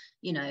keep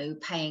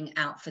paying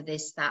out for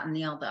this, that and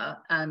the other,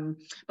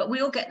 but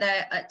we all get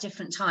there at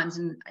different times,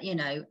 and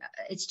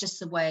it's just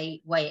the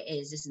way it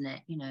is, isn't it?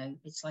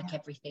 It's like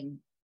everything,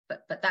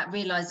 but that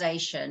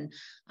realization,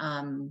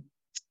 I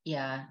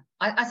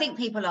think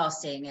people are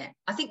seeing it.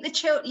 I think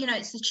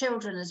it's the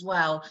children as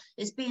well.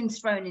 It's being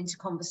thrown into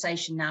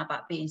conversation now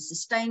about being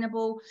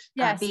sustainable.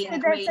 Yes, being so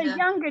there's a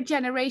younger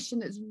generation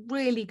that's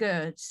really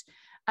good.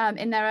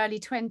 In their early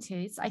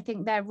 20s, I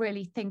think they're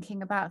really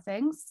thinking about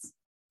things.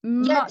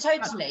 Much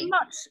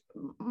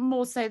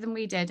more so than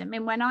we did. I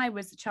mean, when I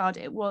was a child,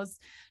 it was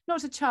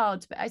not a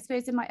child, but I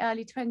suppose in my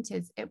early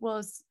 20s, it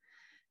was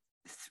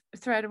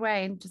throw it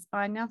away and just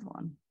buy another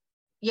one.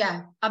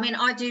 Yeah, I mean,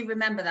 I do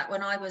remember that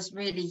when I was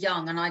really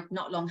young and I'd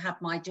not long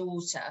had my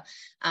daughter.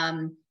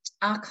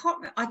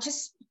 I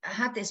just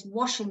had this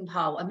washing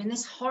pile. I mean,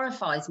 this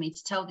horrifies me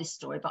to tell this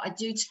story, but I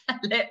do tell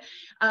it.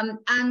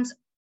 And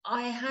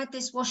I had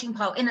this washing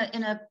pile in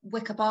a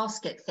wicker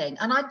basket thing,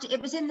 and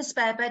it was in the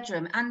spare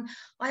bedroom, and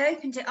I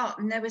opened it up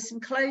and there was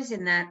some clothes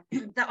in there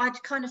that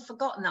I'd kind of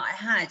forgotten that I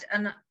had,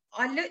 and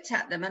I looked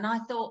at them and I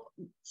thought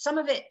some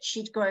of it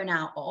she'd grown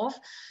out of,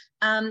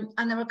 and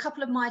there were a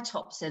couple of my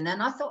tops in there,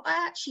 and I thought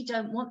I actually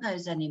don't want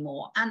those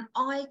anymore, and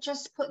I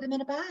just put them in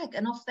a bag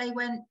and off they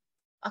went.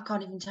 I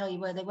can't even tell you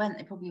where they went.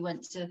 They probably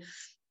went to,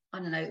 I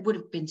don't know, it would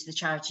have been to the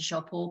charity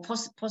shop or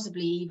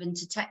possibly even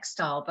to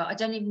textile, but I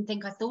don't even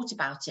think I thought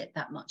about it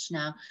that much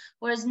now.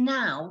 Whereas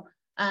now,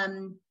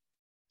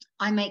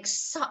 I make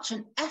such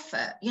an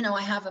effort,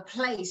 I have a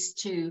place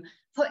to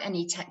put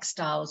any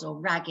textiles or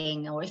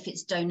ragging, or if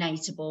it's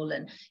donatable.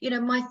 And, you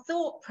know, my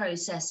thought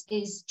process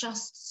is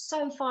just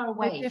so far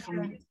away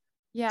from,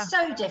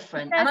 so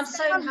different. And I'm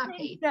so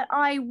happy that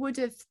I would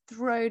have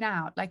thrown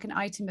out, like an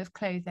item of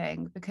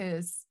clothing,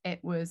 because it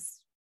was,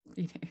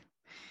 you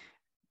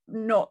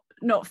know,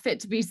 not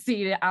fit to be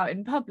seen out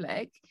in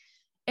public.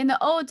 In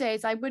the old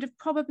days, I would have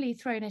probably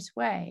thrown it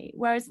away.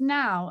 Whereas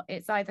now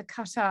it's either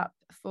cut up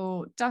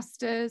for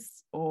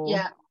dusters or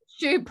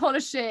shoe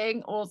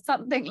polishing or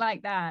something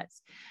like that.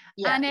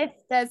 Yeah. And if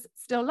there's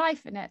still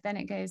life in it, then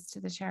it goes to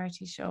the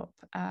charity shop.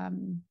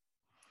 That's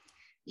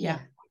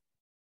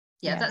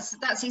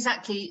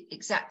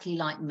exactly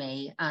like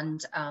me.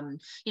 And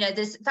you know,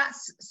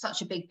 that's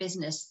such a big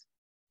business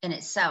in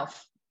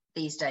itself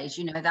these days.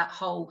 You know,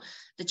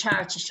 the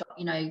charity shop,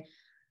 you know,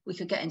 we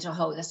could get into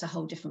that's a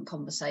whole different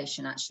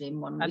conversation actually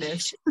in one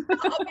week.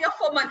 I'll be off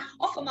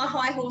on my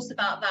high horse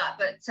about that.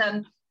 But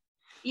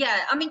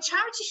yeah, I mean,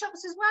 charity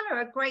shops as well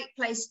are a great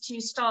place to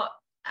start.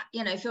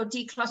 You know, if you're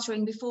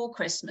decluttering before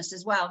Christmas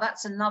as well,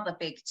 that's another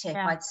big tip.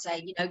 I'd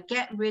say, you know,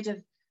 get rid of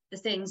the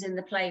things in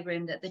the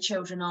playroom that the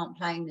children aren't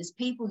playing. There's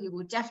people who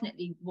will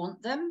definitely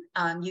want them.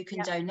 You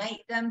can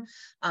donate them.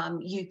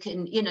 You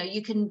can, you know,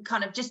 you can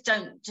kind of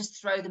don't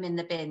throw them in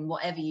the bin,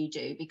 whatever you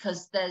do,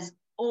 because there's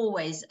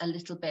always a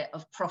little bit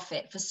of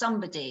profit for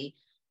somebody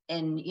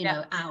in, you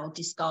know, our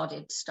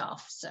discarded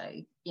stuff. So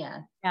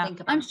think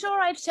about I'm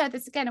sure I've shared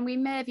this again, and we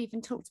may have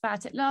even talked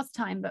about it last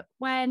time, but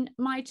when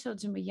my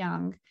children were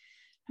young,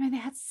 I mean, they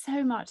had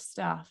so much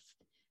stuff.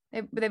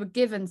 They were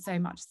given so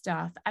much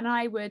stuff, and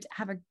I would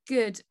have a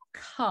good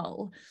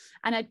cull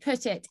and I'd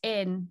put it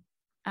in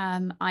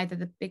either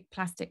the big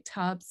plastic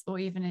tubs or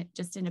even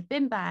just in a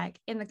bin bag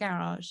in the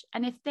garage.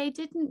 And if they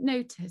didn't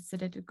notice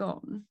that it had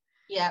gone,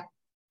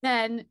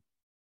 then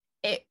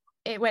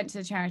it went to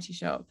the charity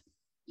shop.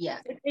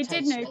 If they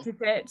did notice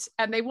it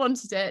and they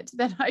wanted it,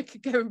 then I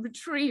could go and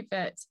retrieve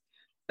it.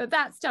 But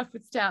that stuff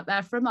would stay out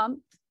there for a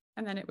month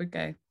and then it would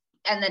go.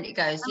 And then it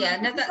goes.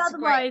 No, that's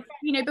great.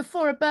 You know,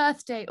 before a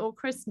birthday or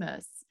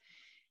Christmas,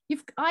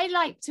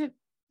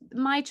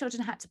 my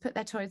children had to put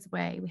their toys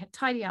away. We had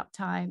tidy up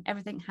time.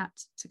 Everything had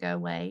to go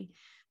away,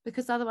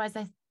 because otherwise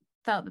I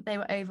felt that they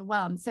were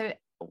overwhelmed. So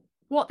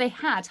what they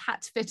had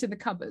to fit in the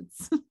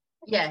cupboards.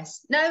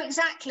 Yes, no,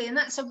 exactly. And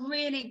that's a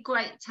really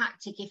great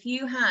tactic. If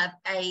you have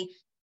a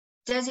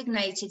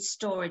designated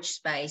storage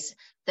space,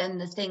 then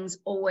the things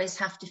always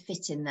have to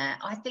fit in there.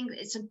 I think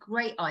it's a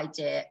great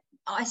idea.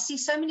 I see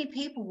so many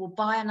people will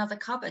buy another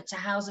cupboard to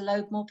house a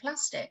load more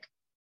plastic.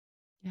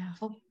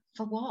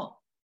 For what?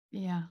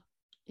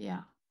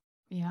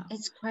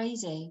 It's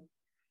crazy.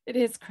 It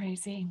is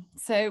crazy.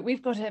 So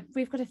we've got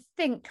to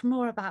think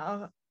more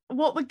about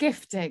what we're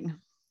gifting.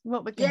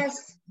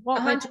 Yes,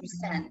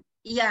 100%.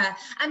 Yeah,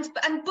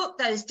 and book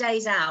those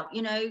days out.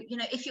 You know,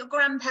 if your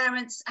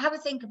grandparents, have a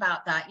think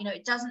about that. You know,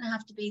 it doesn't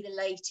have to be the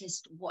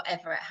latest,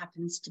 whatever it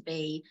happens to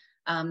be.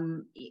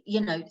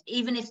 You know,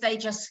 even if they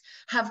just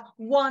have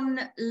one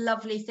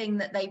lovely thing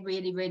that they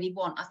really, really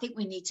want, I think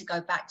we need to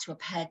go back to a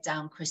pared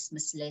down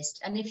Christmas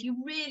list. And if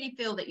you really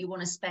feel that you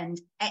want to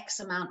spend X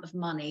amount of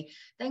money,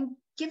 then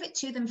give it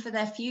to them for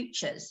their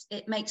futures.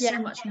 It makes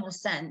so much more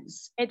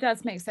sense. It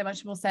does make so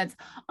much more sense.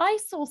 I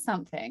saw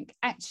something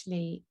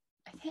actually,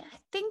 I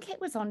think it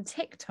was on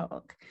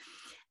TikTok,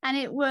 and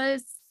it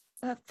was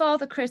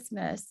Father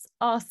Christmas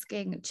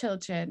asking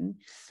children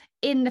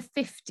in the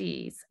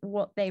 50s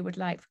what they would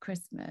like for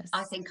Christmas.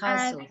 I think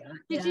I saw that.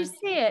 Did you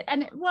see it?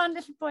 And one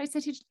little boy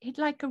said he'd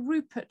like a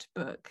Rupert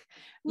book,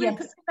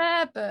 Rupert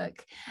Bear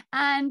book,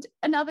 and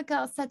another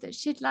girl said that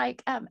she'd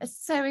like a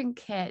sewing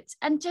kit.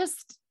 And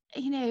just,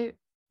 you know,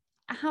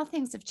 how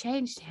things have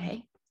changed,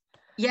 hey?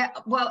 Yeah,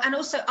 well, and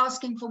also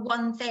asking for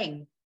one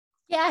thing.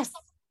 Yes.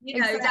 You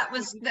know, that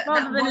was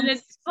rather than an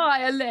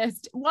entire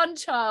list. One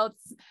child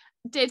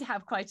did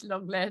have quite a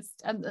long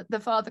list, and the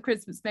Father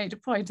Christmas made a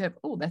point of,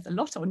 oh, there's a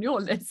lot on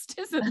your list,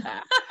 isn't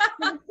there?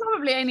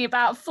 Probably only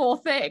about 4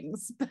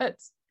 things, but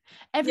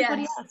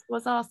everybody else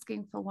was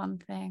asking for one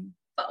thing.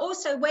 But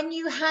also, when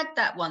you had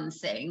that one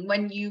thing,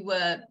 when you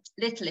were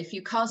little, if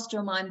you cast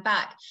your mind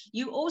back,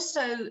 you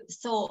also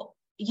thought,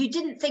 you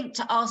didn't think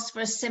to ask for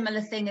a similar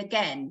thing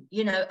again.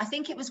 You know, I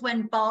think it was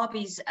when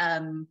Barbies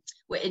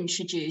were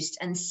introduced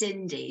and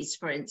Cindy's,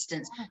 for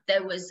instance,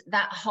 there was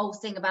that whole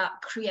thing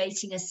about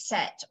creating a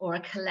set or a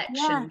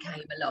collection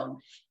came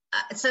along.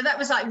 So that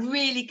was like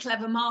really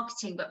clever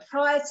marketing. But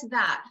prior to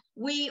that,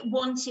 we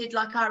wanted,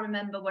 like, I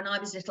remember when I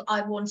was little,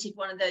 I wanted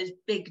one of those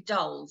big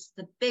dolls.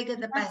 The bigger,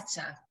 the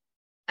better.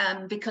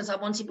 Because I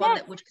wanted one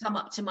that would come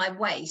up to my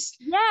waist.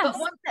 Yes.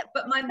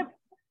 But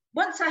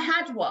once I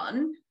had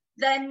one,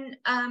 then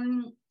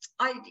I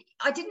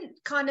didn't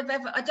kind of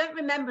ever, I don't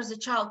remember as a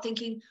child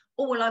thinking,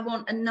 oh, well, I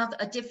want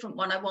a different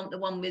one. I want the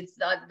one with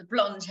the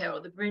blonde hair or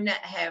the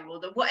brunette hair or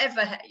the whatever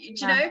hair, you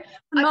know.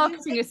 The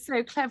marketing is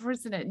so clever,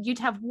 isn't it? You'd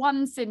have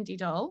one Cindy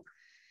doll.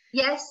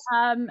 Yes.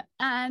 And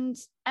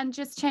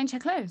just change her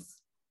clothes.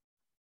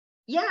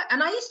 Yeah,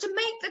 and I used to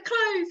make the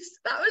clothes.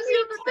 That was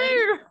the other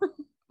thing.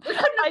 We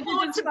couldn't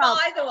afford to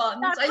buy the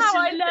ones. That's how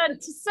I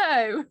learned to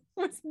sew,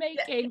 was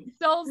making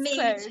dolls'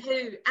 clothes. Me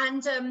too.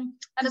 And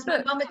because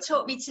my mum had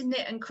taught me to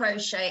knit and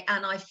crochet,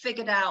 and I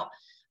figured out,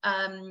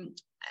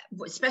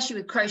 especially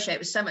with crochet, it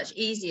was so much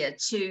easier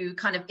to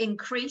kind of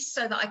increase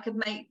so that I could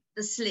make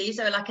the sleeves.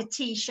 So like a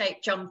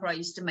T-shaped jumper I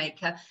used to make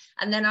her.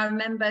 And then I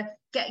remember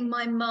getting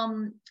my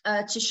mum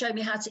to show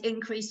me how to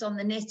increase on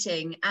the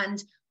knitting,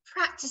 and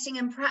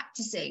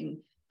practicing,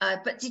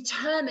 but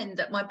determined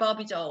that my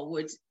Barbie doll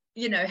would,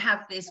 you know,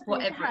 have this,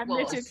 whatever it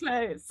was.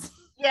 Clothes.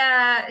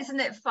 Yeah, isn't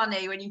it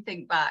funny when you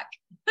think back?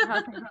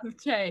 How things have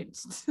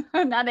changed.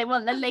 Now they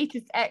want the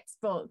latest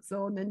Xbox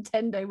or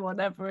Nintendo,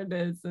 whatever it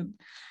is. And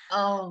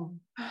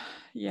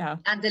yeah.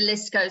 And the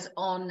list goes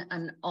on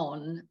and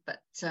on. But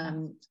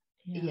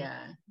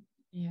yeah.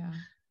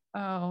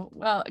 Oh,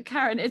 well,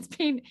 Karen, it's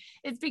been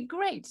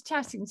great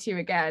chatting to you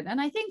again. And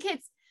I think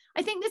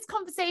this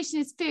conversation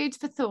is food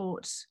for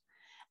thought,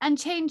 and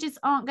changes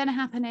aren't going to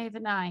happen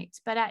overnight.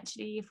 But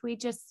actually, if we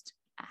just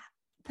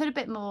put a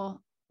bit more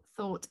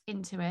thought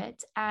into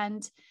it,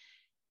 and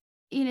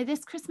you know,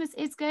 this Christmas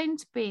is going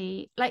to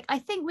be like, I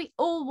think we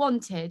all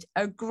wanted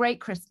a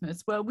great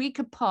Christmas where we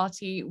could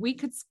party, we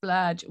could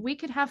splurge, we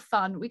could have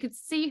fun, we could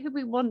see who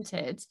we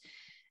wanted.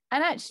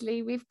 And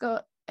actually, we've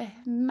got a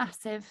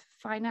massive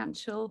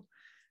financial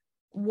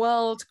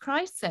world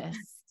crisis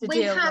to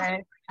deal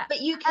with.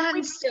 But you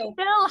can still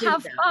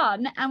have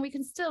fun, and we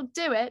can still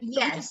do it.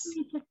 Yes. We just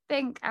need to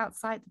think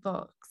outside the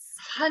box.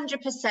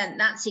 100%.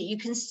 That's it. You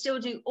can still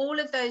do all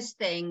of those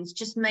things.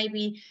 Just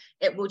maybe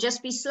it will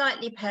just be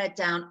slightly pared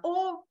down,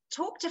 or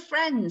talk to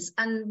friends,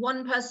 and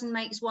one person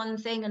makes one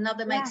thing,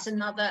 another makes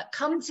another.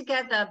 Come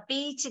together,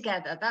 be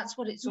together. That's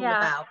what it's all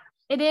about.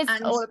 It is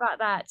all about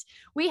that.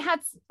 We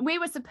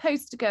were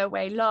supposed to go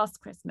away last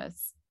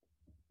Christmas,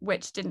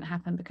 which didn't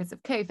happen because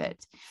of COVID.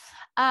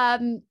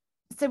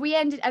 So we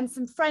ended, and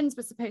some friends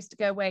were supposed to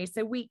go away.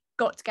 So we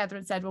got together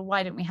and said, well,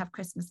 why don't we have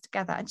Christmas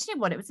together? And you know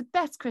what? It was the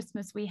best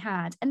Christmas we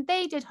had. And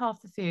they did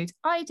half the food.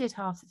 I did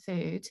half the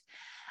food.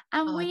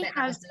 And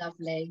that was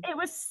lovely. It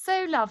was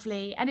so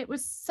lovely. And it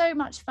was so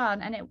much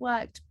fun. And it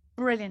worked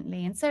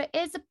brilliantly. And so it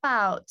is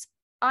about,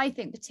 I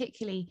think,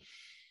 particularly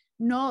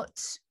not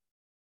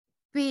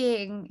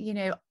being, you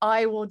know,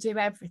 I will do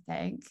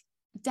everything.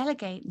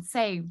 Delegate and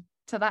say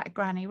to that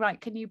granny, right,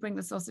 can you bring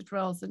the sausage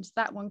rolls, and to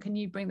that one, can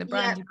you bring the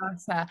brandy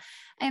butter?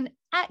 And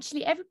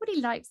actually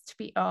everybody likes to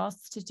be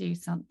asked to do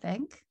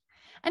something,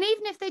 and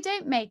even if they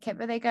don't make it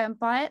but they go and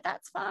buy it,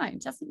 that's fine,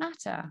 doesn't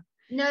matter.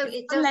 No,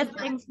 it doesn't.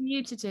 Things for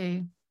you to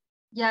do.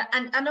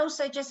 And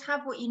also just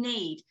have what you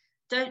need.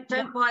 Don't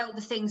buy all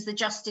the things, the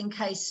just in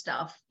case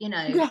stuff, you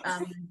know.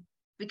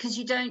 Because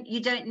you don't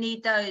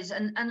need those,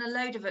 and a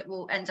load of it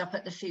will end up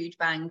at the food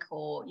bank,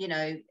 or you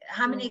know,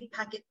 how many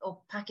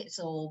packets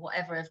or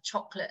whatever of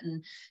chocolate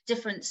and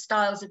different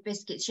styles of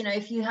biscuits. You know,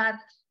 if you had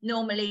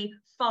normally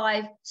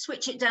 5,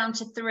 switch it down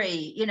to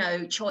 3, you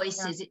know,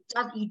 choices.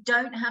 You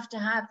don't have to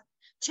have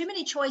too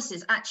many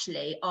choices.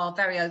 Actually are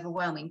very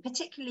overwhelming,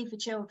 particularly for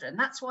children.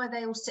 That's why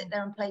they all sit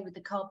there and play with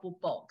the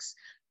cardboard box,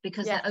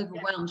 because they're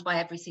overwhelmed by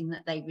everything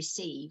that they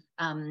receive.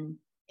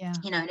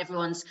 You know, and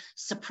everyone's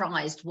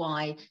surprised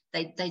why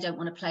they don't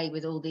want to play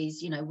with all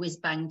these, you know, whiz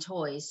bang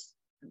toys.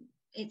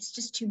 It's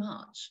just too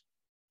much.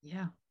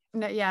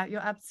 No, you're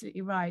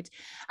absolutely right.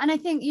 And I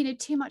think, you know,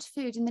 too much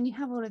food, and then you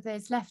have all of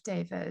those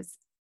leftovers,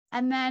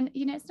 and then,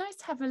 you know, it's nice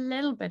to have a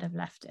little bit of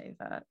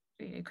leftover,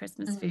 you know,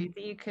 Christmas food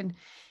that you can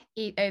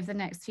eat over the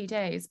next few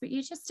days, but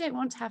you just don't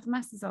want to have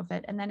masses of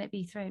it and then it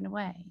be thrown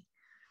away.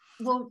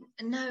 Well,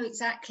 no,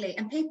 exactly.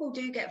 And people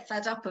do get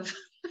fed up of,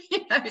 you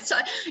know, it's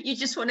like you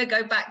just want to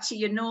go back to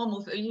your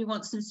normal food. You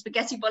want some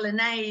spaghetti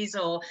bolognese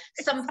or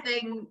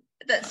something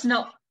that's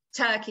not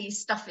turkey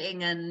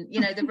stuffing and, you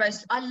know, the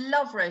roast. I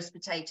love roast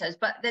potatoes,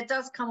 but there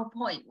does come a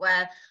point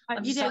where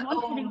you don't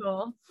want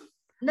anymore.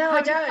 No,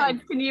 I don't. How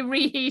can you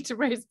reheat a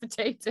roast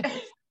potato?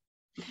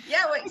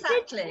 Yeah, well,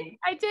 exactly.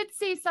 I did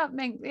see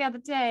something the other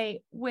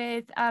day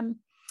with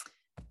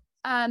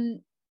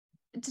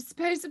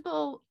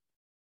disposable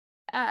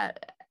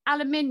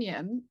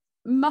aluminium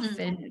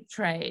muffin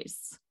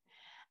trays,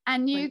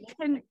 and you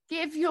can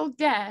give your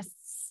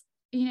guests,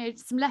 you know,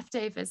 some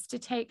leftovers to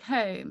take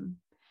home.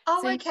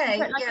 Oh, so okay.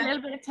 Put like a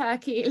little bit of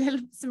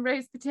turkey, some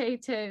roast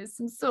potatoes,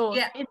 some sauce,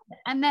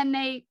 and then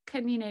they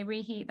can, you know,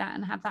 reheat that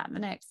and have that the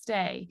next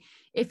day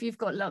if you've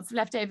got lots of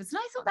leftovers. And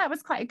I thought that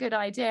was quite a good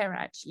idea,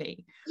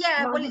 actually.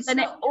 Yeah, well, it's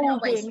not all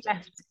being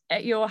left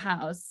at your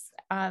house.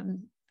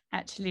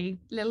 Actually,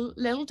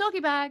 little doggy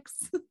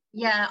bags.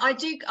 Yeah, I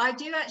do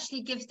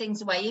actually give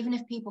things away, even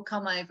if people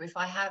come over. If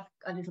I have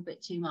a little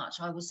bit too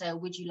much, I will say, oh,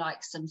 would you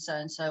like some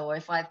so-and-so? Or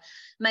if I've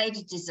made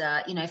a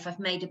dessert, you know, if I've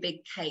made a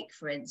big cake,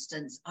 for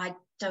instance, I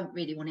don't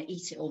really want to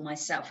eat it all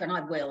myself, and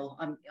I will.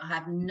 I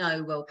have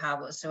no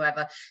willpower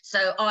whatsoever.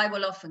 So I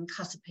will often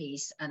cut a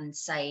piece and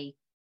say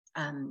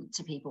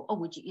to people, oh,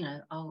 would you, you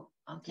know, I'll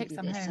give you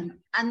this.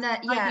 And they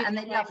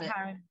love it.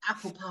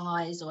 Apple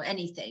pies or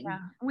anything. Yeah.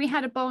 We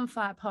had a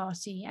bonfire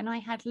party and I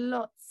had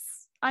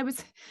lots. I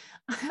was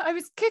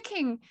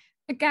cooking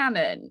a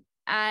gammon,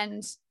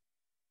 and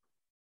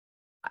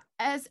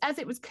as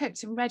it was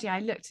cooked and ready, I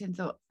looked and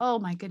thought, oh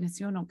my goodness,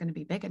 you're not going to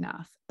be big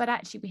enough. But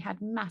actually we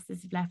had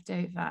masses left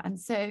over. And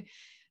so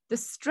the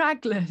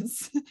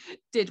stragglers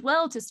did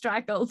well to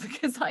straggle,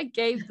 because I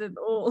gave them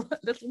all a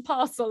little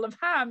parcel of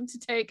ham to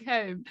take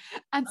home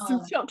and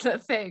some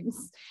chocolate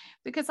things,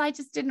 because I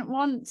just didn't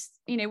want,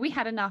 we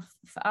had enough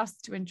for us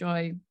to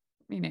enjoy,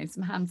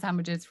 some ham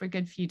sandwiches for a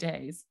good few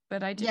days,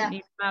 but I didn't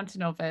need a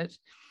mountain of it.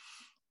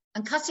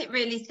 And cut it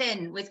really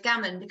thin with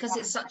gammon, because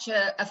it's such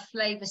a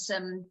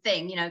flavoursome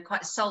thing,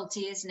 quite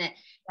salty, isn't it?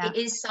 Yeah. It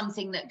is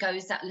something that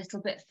goes that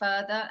little bit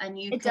further, and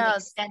you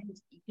can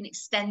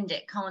extend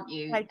it, can't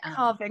you? Like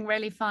carving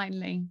really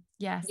finely.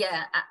 Yes.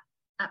 Yeah,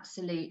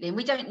 absolutely. And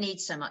we don't need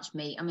so much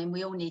meat. I mean,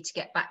 we all need to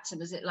get back to,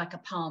 was it like a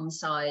palm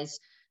size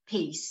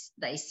piece,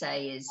 they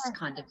say, is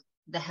kind of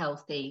the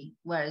healthy,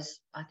 whereas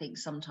I think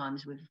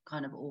sometimes we've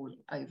kind of all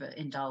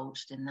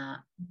overindulged in that.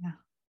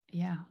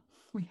 Yeah,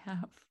 we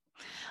have.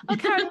 Oh,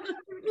 Karen,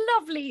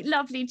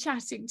 lovely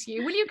chatting to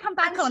you. Will you come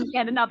back on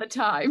again another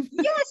time?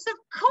 Yes,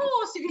 of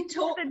course. We could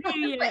talk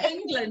for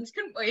England,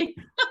 couldn't we?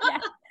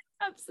 Yes,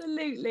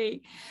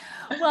 absolutely.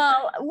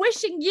 Well,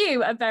 wishing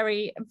you a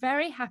very,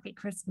 very happy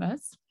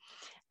Christmas.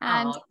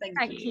 And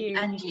thank you.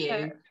 And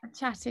you for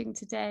chatting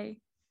today.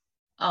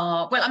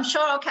 Well, I'm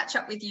sure I'll catch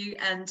up with you,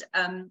 and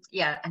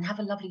and have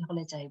a lovely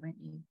holiday, won't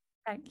you?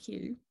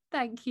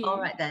 Thank you.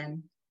 All right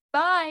then.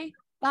 Bye,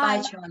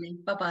 Charlie.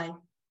 Bye.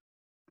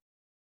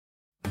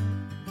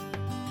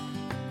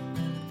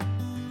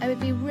 I would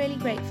be really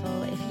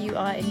grateful if you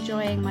are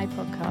enjoying my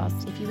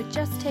podcast, if you would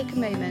just take a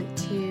moment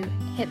to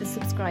hit the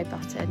subscribe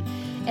button.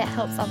 It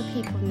helps other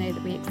people know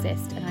that we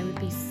exist, and I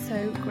would be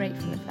so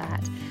grateful of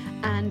that.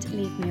 And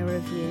leave me a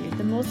review.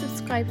 The more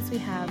subscribers we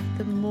have,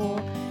 the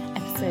more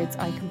episodes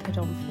I can put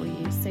on for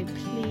you. So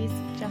please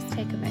just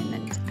take a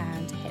moment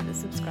and hit the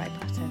subscribe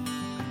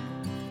button.